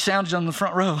strange sounds on the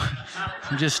front row.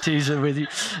 I'm just teasing with you.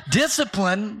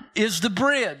 Discipline is the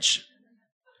bridge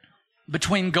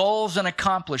between goals and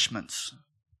accomplishments.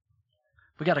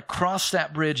 We got to cross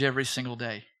that bridge every single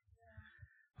day.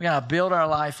 We got to build our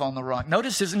life on the rock.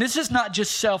 Notice this, and this is not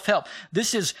just self-help.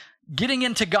 This is getting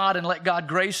into God and let God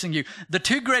grace in you. The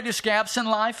two greatest gaps in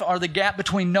life are the gap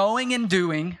between knowing and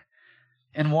doing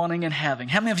and wanting and having.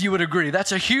 How many of you would agree?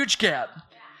 That's a huge gap.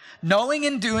 Knowing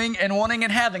and doing and wanting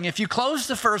and having. If you close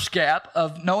the first gap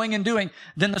of knowing and doing,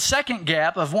 then the second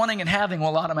gap of wanting and having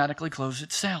will automatically close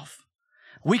itself.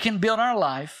 We can build our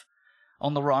life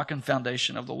on the rock and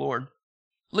foundation of the Lord.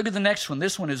 Look at the next one.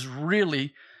 This one is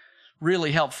really,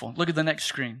 really helpful. Look at the next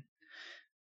screen.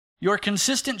 Your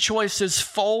consistent choices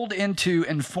fold into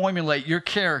and formulate your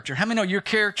character. How many know your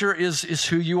character is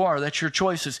who you are? That's your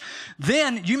choices.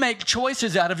 Then you make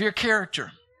choices out of your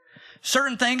character.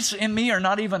 Certain things in me are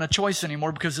not even a choice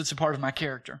anymore because it's a part of my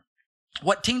character.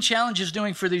 What Teen Challenge is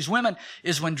doing for these women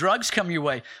is when drugs come your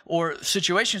way or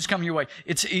situations come your way,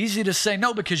 it's easy to say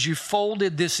no because you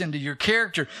folded this into your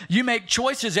character. You make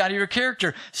choices out of your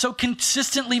character. So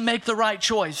consistently make the right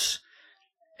choice.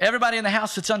 Everybody in the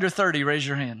house that's under 30, raise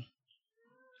your hand.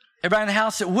 Everybody in the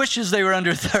house that wishes they were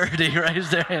under 30, raise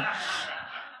their hand.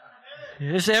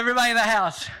 It's everybody in the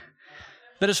house.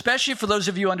 But especially for those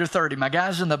of you under 30, my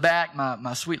guys in the back,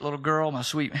 my sweet little girl, my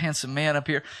sweet handsome man up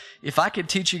here, if I could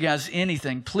teach you guys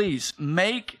anything, please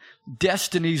make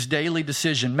destiny's daily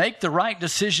decision. Make the right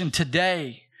decision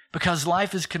today because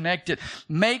life is connected.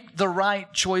 Make the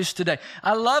right choice today.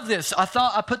 I love this. I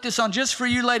thought I put this on just for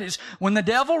you ladies. When the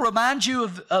devil reminds you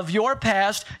of your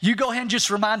past, you go ahead and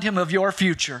just remind him of your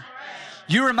future.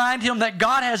 You remind him that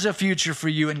God has a future for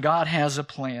you and God has a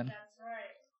plan.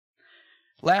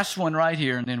 Last one right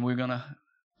here, and then we're going to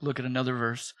look at another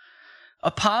verse.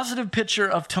 A positive picture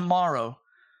of tomorrow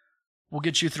will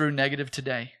get you through negative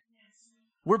today.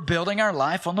 We're building our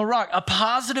life on the rock. A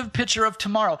positive picture of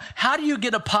tomorrow. How do you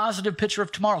get a positive picture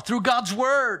of tomorrow? Through God's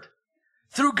Word.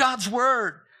 Through God's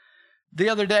Word. The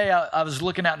other day, I was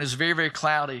looking out and it was very, very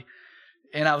cloudy.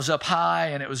 And I was up high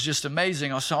and it was just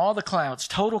amazing. I saw all the clouds,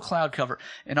 total cloud cover.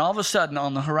 And all of a sudden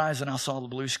on the horizon, I saw the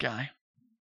blue sky.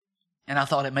 And I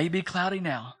thought it may be cloudy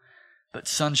now, but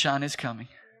sunshine is coming.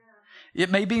 It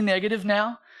may be negative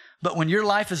now, but when your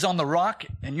life is on the rock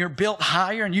and you're built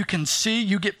higher and you can see,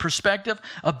 you get perspective,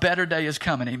 a better day is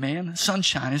coming. Amen.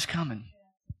 Sunshine is coming.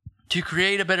 To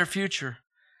create a better future,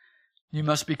 you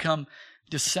must become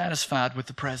dissatisfied with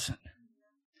the present.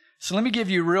 So let me give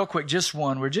you real quick just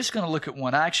one. We're just going to look at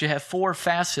one. I actually have 4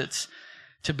 facets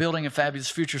to building a fabulous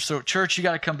future. So church, you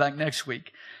got to come back next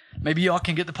week. Maybe y'all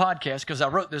can get the podcast because I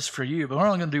wrote this for you, but we're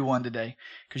only going to do one today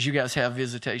because you guys have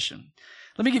visitation.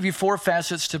 Let me give you 4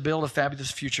 facets to build a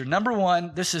fabulous future. Number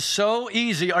 1, this is so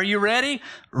easy. Are you ready?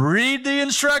 Read the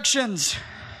instructions.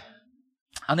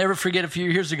 I'll never forget a few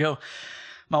years ago,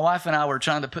 my wife and I were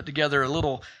trying to put together a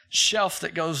little shelf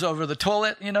that goes over the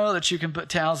toilet, that you can put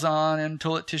towels on and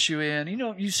toilet tissue in.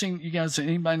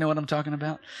 Anybody know what I'm talking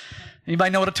about?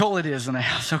 Anybody know what a toilet is in the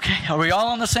house? Okay. Are we all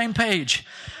on the same page?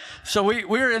 So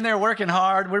we're in there working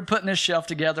hard. We're putting this shelf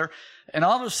together. And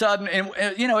all of a sudden,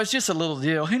 it's just a little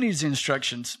deal. Who needs the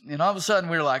instructions? And all of a sudden,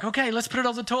 we were like, okay, let's put it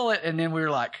on the toilet. And then we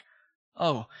were like,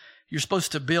 oh, you're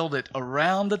supposed to build it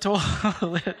around the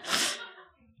toilet.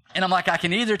 And I'm like, I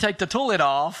can either take the toilet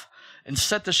off and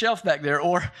set the shelf back there,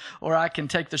 or I can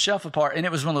take the shelf apart. And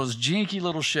it was one of those jinky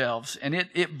little shelves, and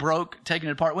it broke, taking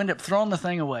it apart. We ended up throwing the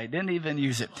thing away. Didn't even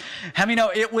use it. How many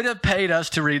know it would have paid us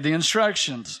to read the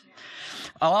instructions?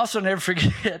 I'll also never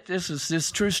forget, this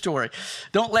is true story.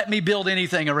 Don't let me build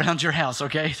anything around your house,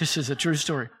 okay? This is a true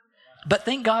story. But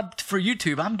thank God for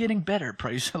YouTube. I'm getting better,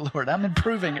 praise the Lord. I'm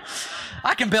improving it.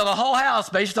 I can build a whole house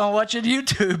based on watching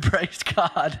YouTube, praise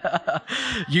God.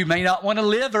 You may not want to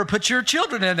live or put your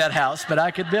children in that house, but I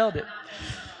could build it.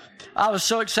 I was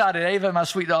so excited. Ava, my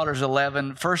sweet daughter's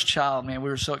 11, first child, man.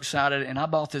 We were so excited. And I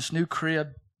bought this new crib.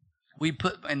 We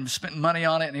put and spent money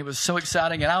on it, and it was so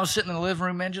exciting. And I was sitting in the living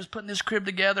room, man, just putting this crib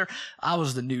together. I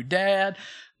was the new dad.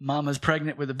 Mama's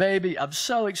pregnant with a baby. I'm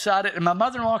so excited. And my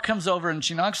mother-in-law comes over, and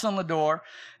she knocks on the door.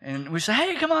 And we say,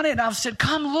 hey, come on in. I said,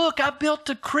 come look. I built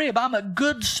a crib. I'm a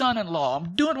good son-in-law.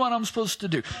 I'm doing what I'm supposed to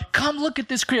do. Come look at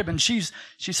this crib. And she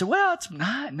said, well, it's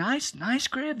nice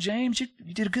crib, James. You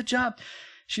did a good job.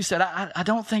 She said, I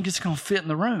don't think it's going to fit in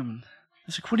the room.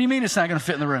 I said, what do you mean it's not going to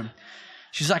fit in the room?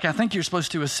 She's like, I think you're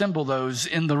supposed to assemble those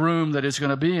in the room that it's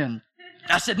going to be in.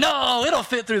 I said, no, it'll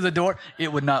fit through the door.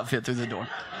 It would not fit through the door.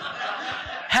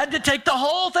 Had to take the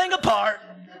whole thing apart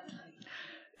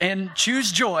and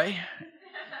choose joy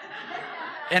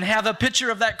and have a picture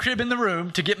of that crib in the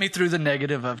room to get me through the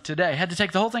negative of today. Had to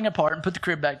take the whole thing apart and put the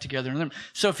crib back together in the room.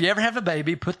 So if you ever have a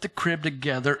baby, put the crib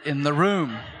together in the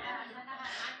room.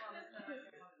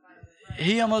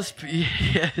 Those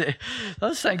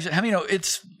things,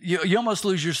 you almost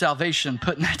lose your salvation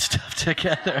putting that stuff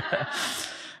together.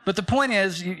 But the point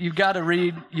is, you've got to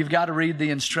read the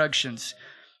instructions.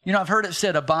 I've heard it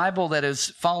said, a Bible that is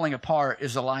falling apart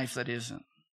is a life that isn't.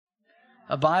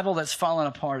 A Bible that's fallen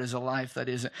apart is a life that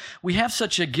isn't. We have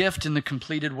such a gift in the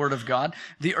completed Word of God.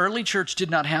 The early church did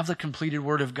not have the completed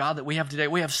Word of God that we have today.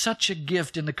 We have such a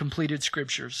gift in the completed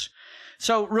Scriptures.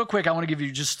 So real quick, I want to give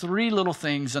you just 3 little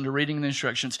things under reading the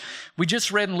instructions. We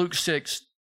just read in Luke 6,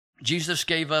 Jesus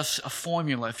gave us a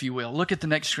formula, if you will. Look at the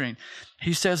next screen.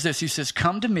 He says this. He says,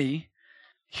 come to me,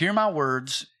 hear my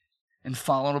words, and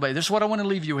follow and obey. This is what I want to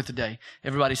leave you with today.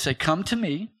 Everybody say, come to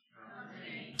me,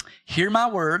 hear my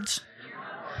words,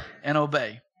 and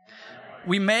obey.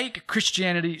 We make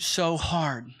Christianity so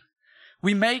hard.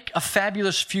 We make a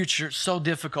fabulous future so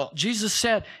difficult. Jesus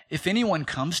said, if anyone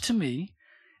comes to me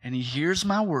and he hears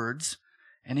my words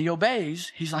and he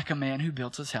obeys, he's like a man who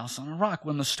builds his house on a rock.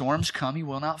 When the storms come, he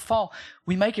will not fall.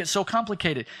 We make it so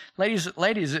complicated. Ladies,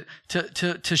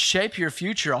 to shape your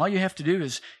future, all you have to do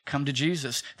is come to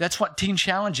Jesus. That's what Teen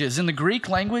Challenge is. In the Greek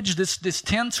language, this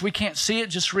tense, we can't see it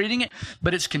just reading it,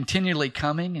 but it's continually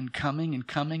coming and coming and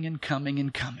coming and coming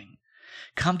and coming.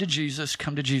 Come to Jesus,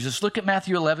 come to Jesus. Look at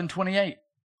Matthew 11:28.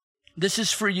 This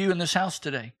is for you in this house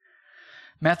today.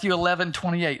 Matthew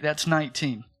 11:28, that's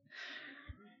 19.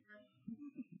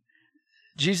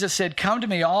 Jesus said, come to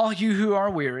me, all you who are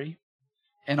weary,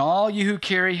 and all you who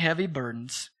carry heavy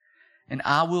burdens, and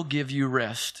I will give you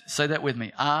rest. Say that with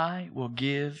me. I will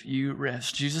give you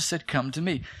rest. Jesus said, come to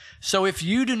me. So if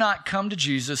you do not come to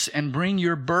Jesus and bring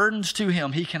your burdens to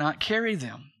him, he cannot carry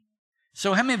them.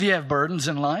 So how many of you have burdens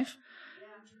in life?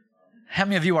 How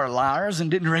many of you are liars and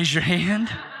didn't raise your hand?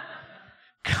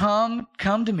 Come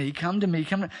to me, come to me,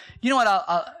 come to me. You know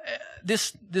what?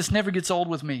 This never gets old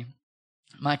with me.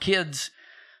 My kids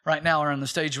right now are in the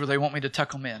stage where they want me to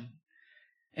tuck them in.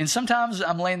 And sometimes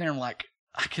I'm laying there and I'm like,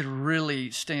 I could really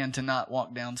stand to not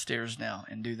walk downstairs now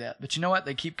and do that. But you know what?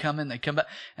 They keep coming. They come back.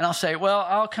 And I'll say, well,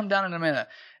 I'll come down in a minute.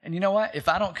 And you know what? If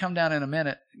I don't come down in a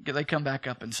minute, they come back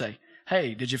up and say,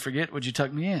 hey, did you forget? Would you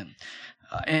tuck me in?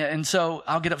 And so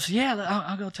I'll get up and say, yeah,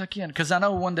 I'll go tuck you in. Because I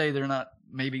know one day they're not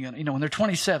maybe going to, when they're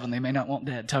 27, they may not want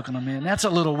dad tucking them in. That's a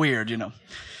little weird,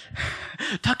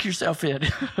 Tuck yourself in.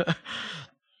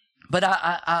 But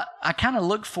I kind of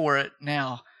look for it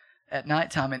now at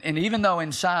nighttime. And even though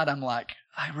inside I'm like,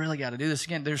 I really got to do this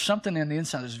again, there's something in the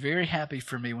inside that's very happy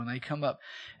for me when they come up.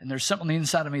 And there's something on the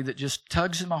inside of me that just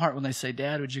tugs in my heart when they say,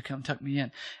 Dad, would you come tuck me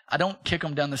in? I don't kick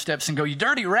them down the steps and go, you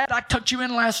dirty rat, I tucked you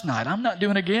in last night. I'm not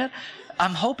doing it again.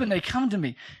 I'm hoping they come to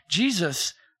me.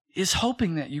 Jesus is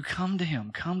hoping that you come to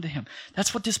him. Come to him.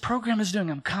 That's what this program is doing.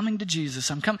 I'm coming to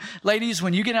Jesus. Ladies,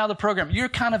 when you get out of the program, you're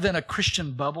kind of in a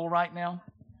Christian bubble right now.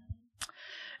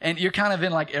 And you're kind of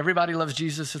in like everybody loves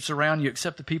Jesus that's around you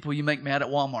except the people you make mad at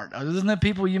Walmart. Other than the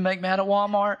people you make mad at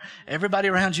Walmart, everybody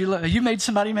around you, you made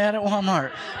somebody mad at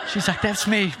Walmart. She's like, that's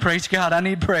me. Praise God. I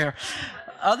need prayer.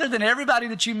 Other than everybody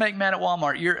that you make mad at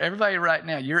Walmart, everybody right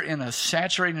now, you're in a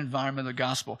saturated environment of the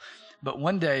gospel. But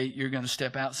one day you're going to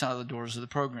step outside of the doors of the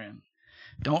program.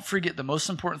 Don't forget the most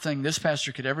important thing this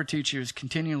pastor could ever teach you is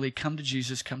continually come to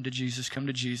Jesus, come to Jesus, come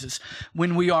to Jesus.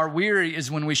 When we are weary is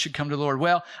when we should come to the Lord.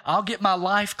 Well, I'll get my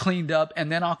life cleaned up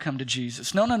and then I'll come to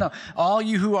Jesus. No. All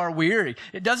you who are weary.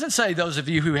 It doesn't say those of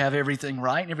you who have everything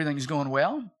right and everything's going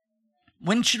well.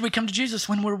 When should we come to Jesus?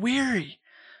 When we're weary.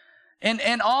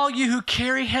 And all you who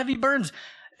carry heavy burdens.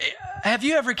 Have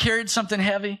you ever carried something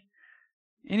heavy?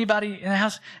 Anybody in the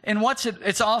house? And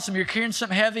it's awesome. You're carrying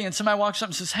something heavy and somebody walks up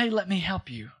and says, hey, let me help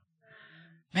you.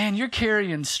 Man, you're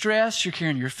carrying stress. You're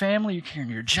carrying your family. You're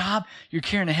carrying your job. You're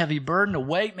carrying a heavy burden, a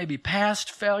weight, maybe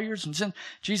past failures and sin.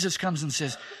 Jesus comes and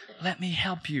says, let me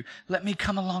help you. Let me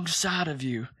come alongside of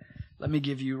you. Let me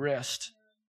give you rest.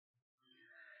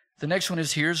 The next one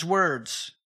is hear his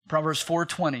words. Proverbs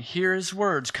 4:20. Hear his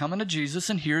words. Come unto Jesus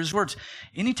and hear his words.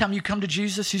 Anytime you come to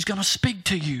Jesus, he's going to speak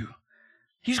to you.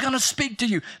 He's going to speak to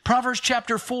you. Proverbs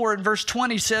chapter 4 and verse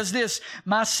 20 says this,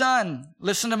 my son,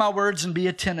 listen to my words and be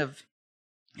attentive.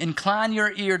 Incline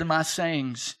your ear to my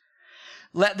sayings.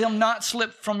 Let them not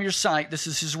slip from your sight. This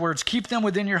is his words. Keep them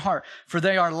within your heart, for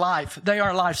they are life. They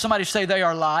are life. Somebody say they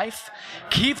are life.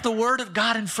 Keep the word of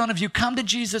God in front of you. Come to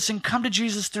Jesus and come to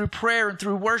Jesus through prayer and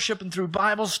through worship and through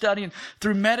Bible study and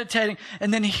through meditating.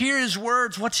 And then hear his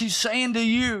words. What's he saying to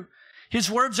you? His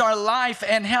words are life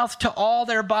and health to all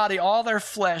their body, all their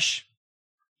flesh.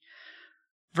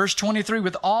 Verse 23,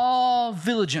 with all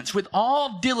diligence,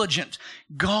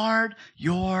 guard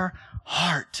your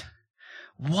heart.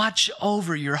 Watch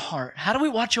over your heart. How do we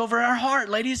watch over our heart,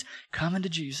 ladies? Coming to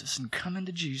Jesus and coming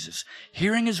to Jesus.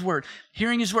 Hearing his word.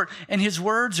 And his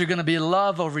words are going to be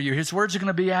love over you. His words are going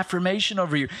to be affirmation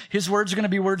over you. His words are going to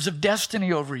be words of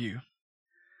destiny over you.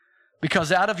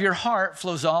 Because out of your heart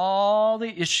flows all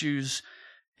the issues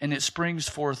and it springs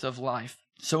forth of life.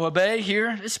 So obey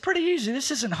here. It's pretty easy. This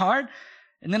isn't hard.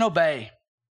 And then obey.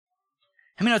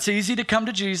 I mean, it's easy to come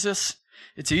to Jesus.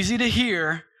 It's easy to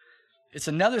hear. It's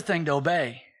another thing to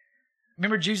obey.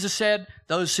 Remember Jesus said,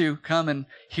 those who come and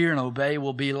hear and obey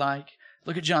will be like.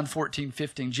 Look at John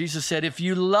 14:15. Jesus said, if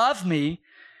you love me,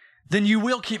 then you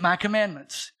will keep my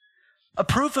commandments. A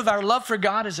proof of our love for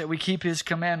God is that we keep his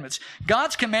commandments.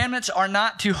 God's commandments are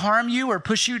not to harm you or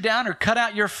push you down or cut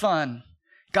out your fun.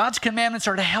 God's commandments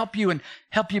are to help you and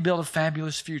help you build a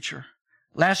fabulous future.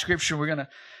 Last scripture, we're going to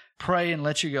pray and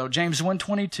let you go. James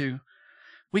 1:22.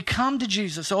 We come to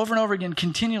Jesus over and over again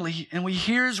continually, and we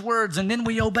hear his words, and then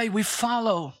we obey, we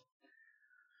follow.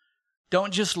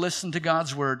 Don't just listen to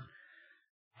God's word.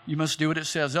 You must do what it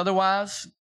says. Otherwise,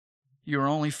 you're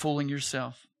only fooling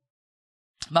yourself.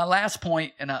 My last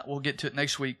point, and we'll get to it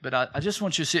next week, but I just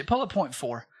want you to see it. Pull up point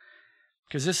 4,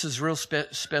 because this is real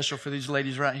special for these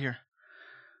ladies right here.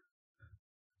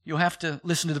 You'll have to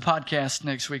listen to the podcast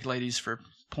next week, ladies, for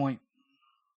point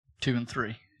 2 and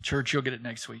 3. Church, you'll get it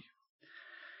next week.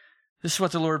 This is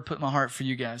what the Lord put in my heart for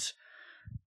you guys.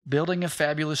 Building a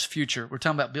fabulous future. We're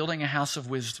talking about building a house of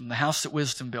wisdom, the house that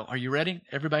wisdom built. Are you ready?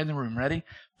 Everybody in the room, ready?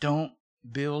 Don't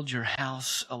build your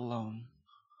house alone.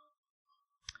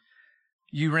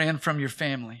 You ran from your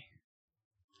family,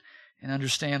 and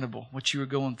understandable what you were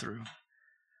going through.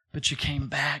 But you came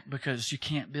back because you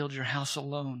can't build your house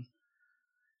alone.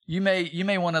 You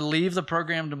may want to leave the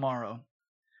program tomorrow.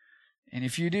 And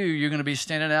if you do, you're going to be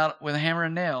standing out with a hammer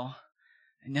and nail.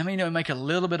 And let me know, make a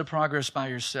little bit of progress by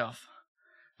yourself.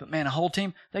 But man, a whole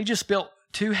team, they just built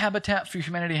 2 Habitat for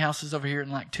Humanity houses over here in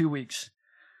like 2 weeks.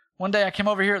 One day I came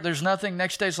over here, there's nothing.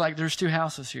 Next day it's like, there's 2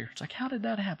 houses here. It's like, how did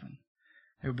that happen?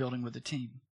 They were building with a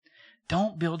team.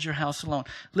 Don't build your house alone.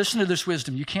 Listen to this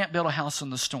wisdom. You can't build a house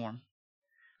in the storm.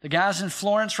 The guys in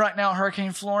Florence right now,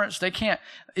 Hurricane Florence, they can't.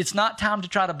 It's not time to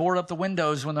try to board up the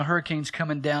windows when the hurricane's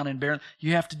coming down and barely.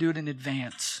 You have to do it in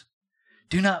advance.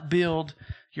 Do not build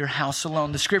your house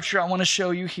alone. The scripture I want to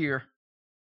show you here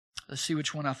Let's see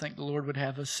which one I think the Lord would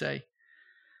have us say.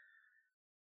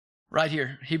 Right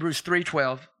here, Hebrews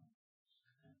 3:12.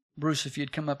 Bruce, if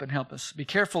you'd come up and help us. Be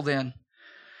careful then,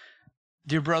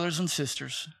 dear brothers and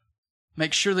sisters.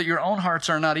 Make sure that your own hearts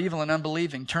are not evil and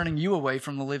unbelieving, turning you away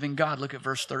from the living God. Look at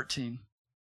verse 13.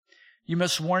 You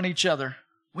must warn each other.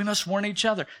 We must warn each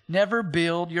other. Never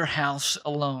build your house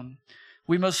alone.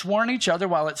 We must warn each other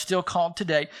while it's still called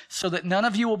today, so that none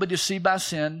of you will be deceived by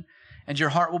sin and your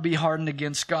heart will be hardened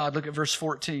against God. Look at verse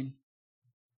 14.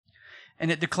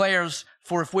 And it declares,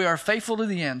 for if we are faithful to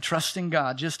the end, trusting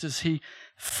God, just as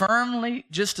firmly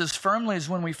as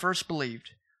when we first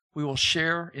believed, we will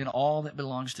share in all that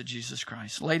belongs to Jesus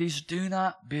Christ. Ladies, do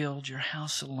not build your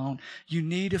house alone. You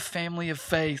need a family of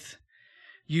faith.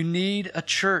 You need a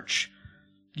church.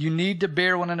 You need to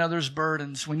bear one another's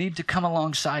burdens. We need to come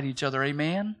alongside each other.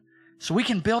 Amen? So we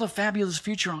can build a fabulous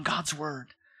future on God's Word.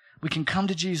 We can come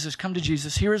to Jesus,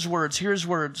 hear His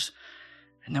words,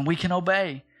 and then we can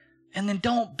obey. And then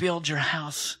don't build your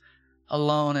house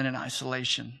alone and in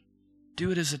isolation.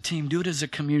 Do it as a team. Do it as a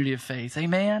community of faith.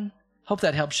 Amen? Hope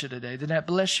that helps you today. Did that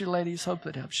bless you, ladies? Hope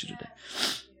that helps you today.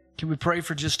 Can we pray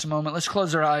for just a moment? Let's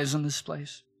close our eyes in this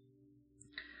place.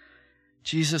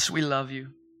 Jesus, we love you.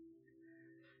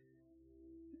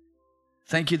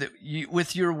 Thank you that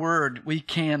with your word, we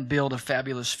can build a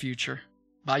fabulous future.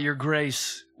 By your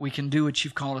grace, we can do what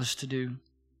you've called us to do.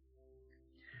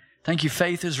 Thank you,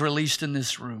 faith is released in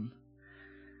this room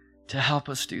to help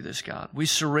us do this, God. We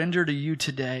surrender to you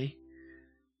today,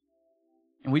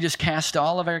 and we just cast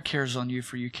all of our cares on you,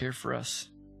 for you care for us.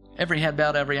 Every head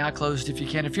bowed, every eye closed if you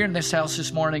can. If you're in this house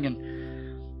this morning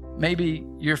and maybe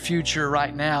your future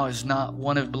right now is not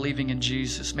one of believing in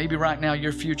Jesus. Maybe right now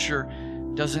your future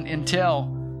doesn't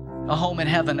entail a home in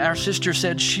heaven. Our sister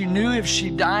said she knew if she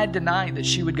died tonight that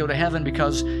she would go to heaven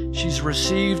because she's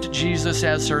received Jesus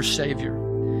as her Savior.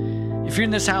 If you're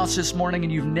in this house this morning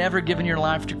and you've never given your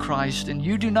life to Christ and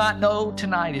you do not know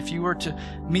tonight if you were to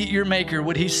meet your Maker,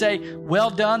 would He say, well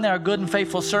done, thou good and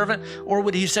faithful servant? Or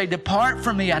would He say, depart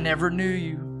from me, I never knew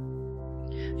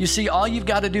you? You see, all you've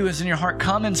got to do is in your heart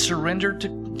come and surrender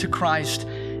to Christ.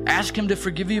 Ask Him to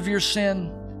forgive you of your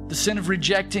sin, the sin of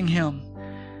rejecting Him.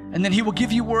 And then He will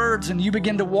give you words and you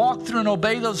begin to walk through and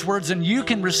obey those words and you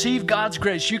can receive God's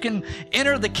grace. You can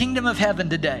enter the kingdom of heaven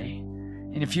today.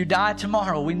 And if you die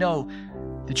tomorrow, we know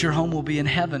that your home will be in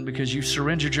heaven because you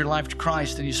surrendered your life to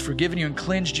Christ and He's forgiven you and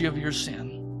cleansed you of your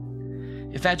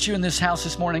sin. If that's you in this house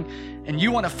this morning and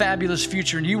you want a fabulous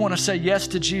future and you want to say yes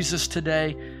to Jesus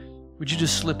today, would you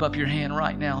just slip up your hand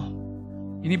right now?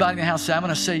 Anybody in the house say, I'm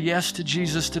going to say yes to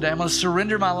Jesus today. I'm going to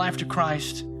surrender my life to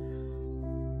Christ.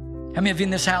 How many of you in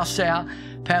this house say,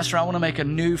 Pastor, I want to make a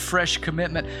new, fresh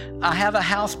commitment. I have a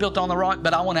house built on the rock,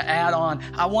 but I want to add on.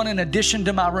 I want an addition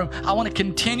to my room. I want to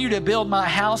continue to build my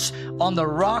house on the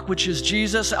rock, which is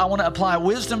Jesus. I want to apply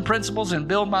wisdom principles and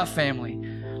build my family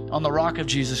on the rock of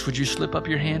Jesus. Would you slip up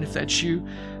your hand if that's you?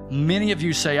 Many of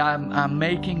you say, I'm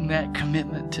making that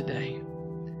commitment today.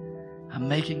 I'm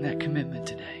making that commitment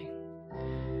today.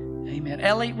 Amen.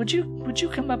 Ellie, would you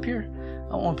come up here?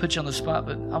 I don't want to put you on the spot,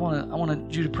 but I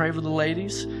want you to pray for the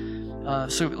ladies.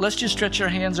 So let's just stretch our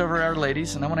hands over our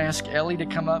ladies, and I want to ask Ellie to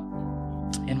come up,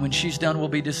 and when she's done, we'll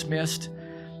be dismissed.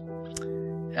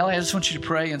 Ellie, I just want you to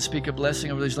pray and speak a blessing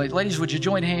over these ladies. Ladies, would you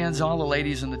join hands, all the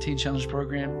ladies in the Teen Challenge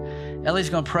program? Ellie's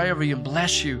going to pray over you and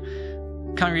bless you.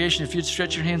 Congregation, if you'd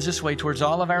stretch your hands this way towards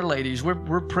all of our ladies,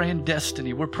 we're praying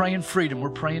destiny, we're praying freedom, we're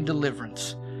praying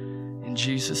deliverance. In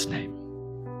Jesus' name.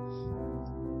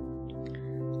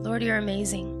 Lord, you're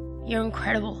amazing. You're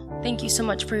incredible. Thank you so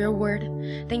much for your word.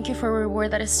 Thank you for your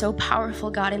word that is so powerful,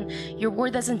 God. And your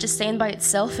word doesn't just stand by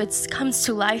itself. It comes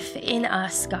to life in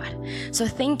us, God. So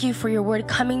thank you for your word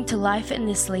coming to life in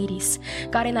these ladies,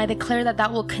 God. And I declare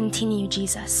that will continue,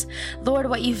 Jesus. Lord,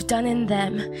 what you've done in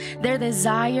them, their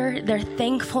desire, their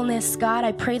thankfulness, God,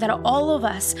 I pray that all of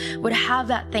us would have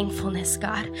that thankfulness,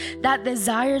 God. That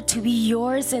desire to be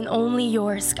yours and only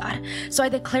yours, God. So I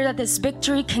declare that this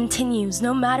victory continues,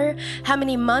 no matter how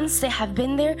many months they have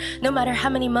been there, no matter how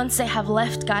many months they have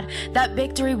left, God, that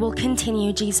victory will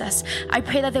continue, Jesus. I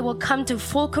pray that they will come to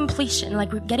full completion,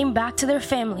 like we're getting back to their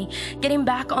family, getting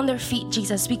back on their feet,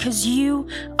 Jesus, because you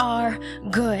are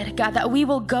good, God, that we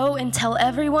will go and tell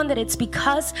everyone that it's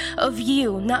because of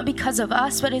you, not because of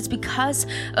us, but it's because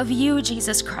of you,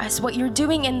 Jesus Christ, what you're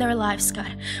doing in their lives,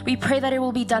 God. We pray that it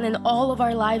will be done in all of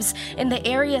our lives, in the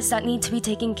areas that need to be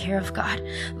taken care of, God.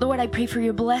 Lord, I pray for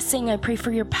your blessing. I pray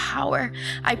for your power.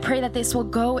 I pray that this will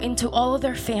go into all of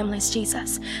their families,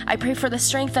 Jesus. I pray for the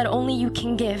strength that only you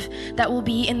can give that will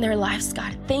be in their lives,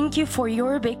 God. Thank you for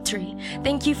your victory.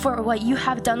 Thank you for what you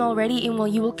have done already and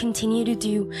what you will continue to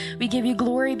do. We give you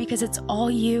glory because it's all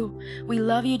you. We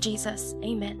love you, Jesus.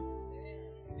 Amen.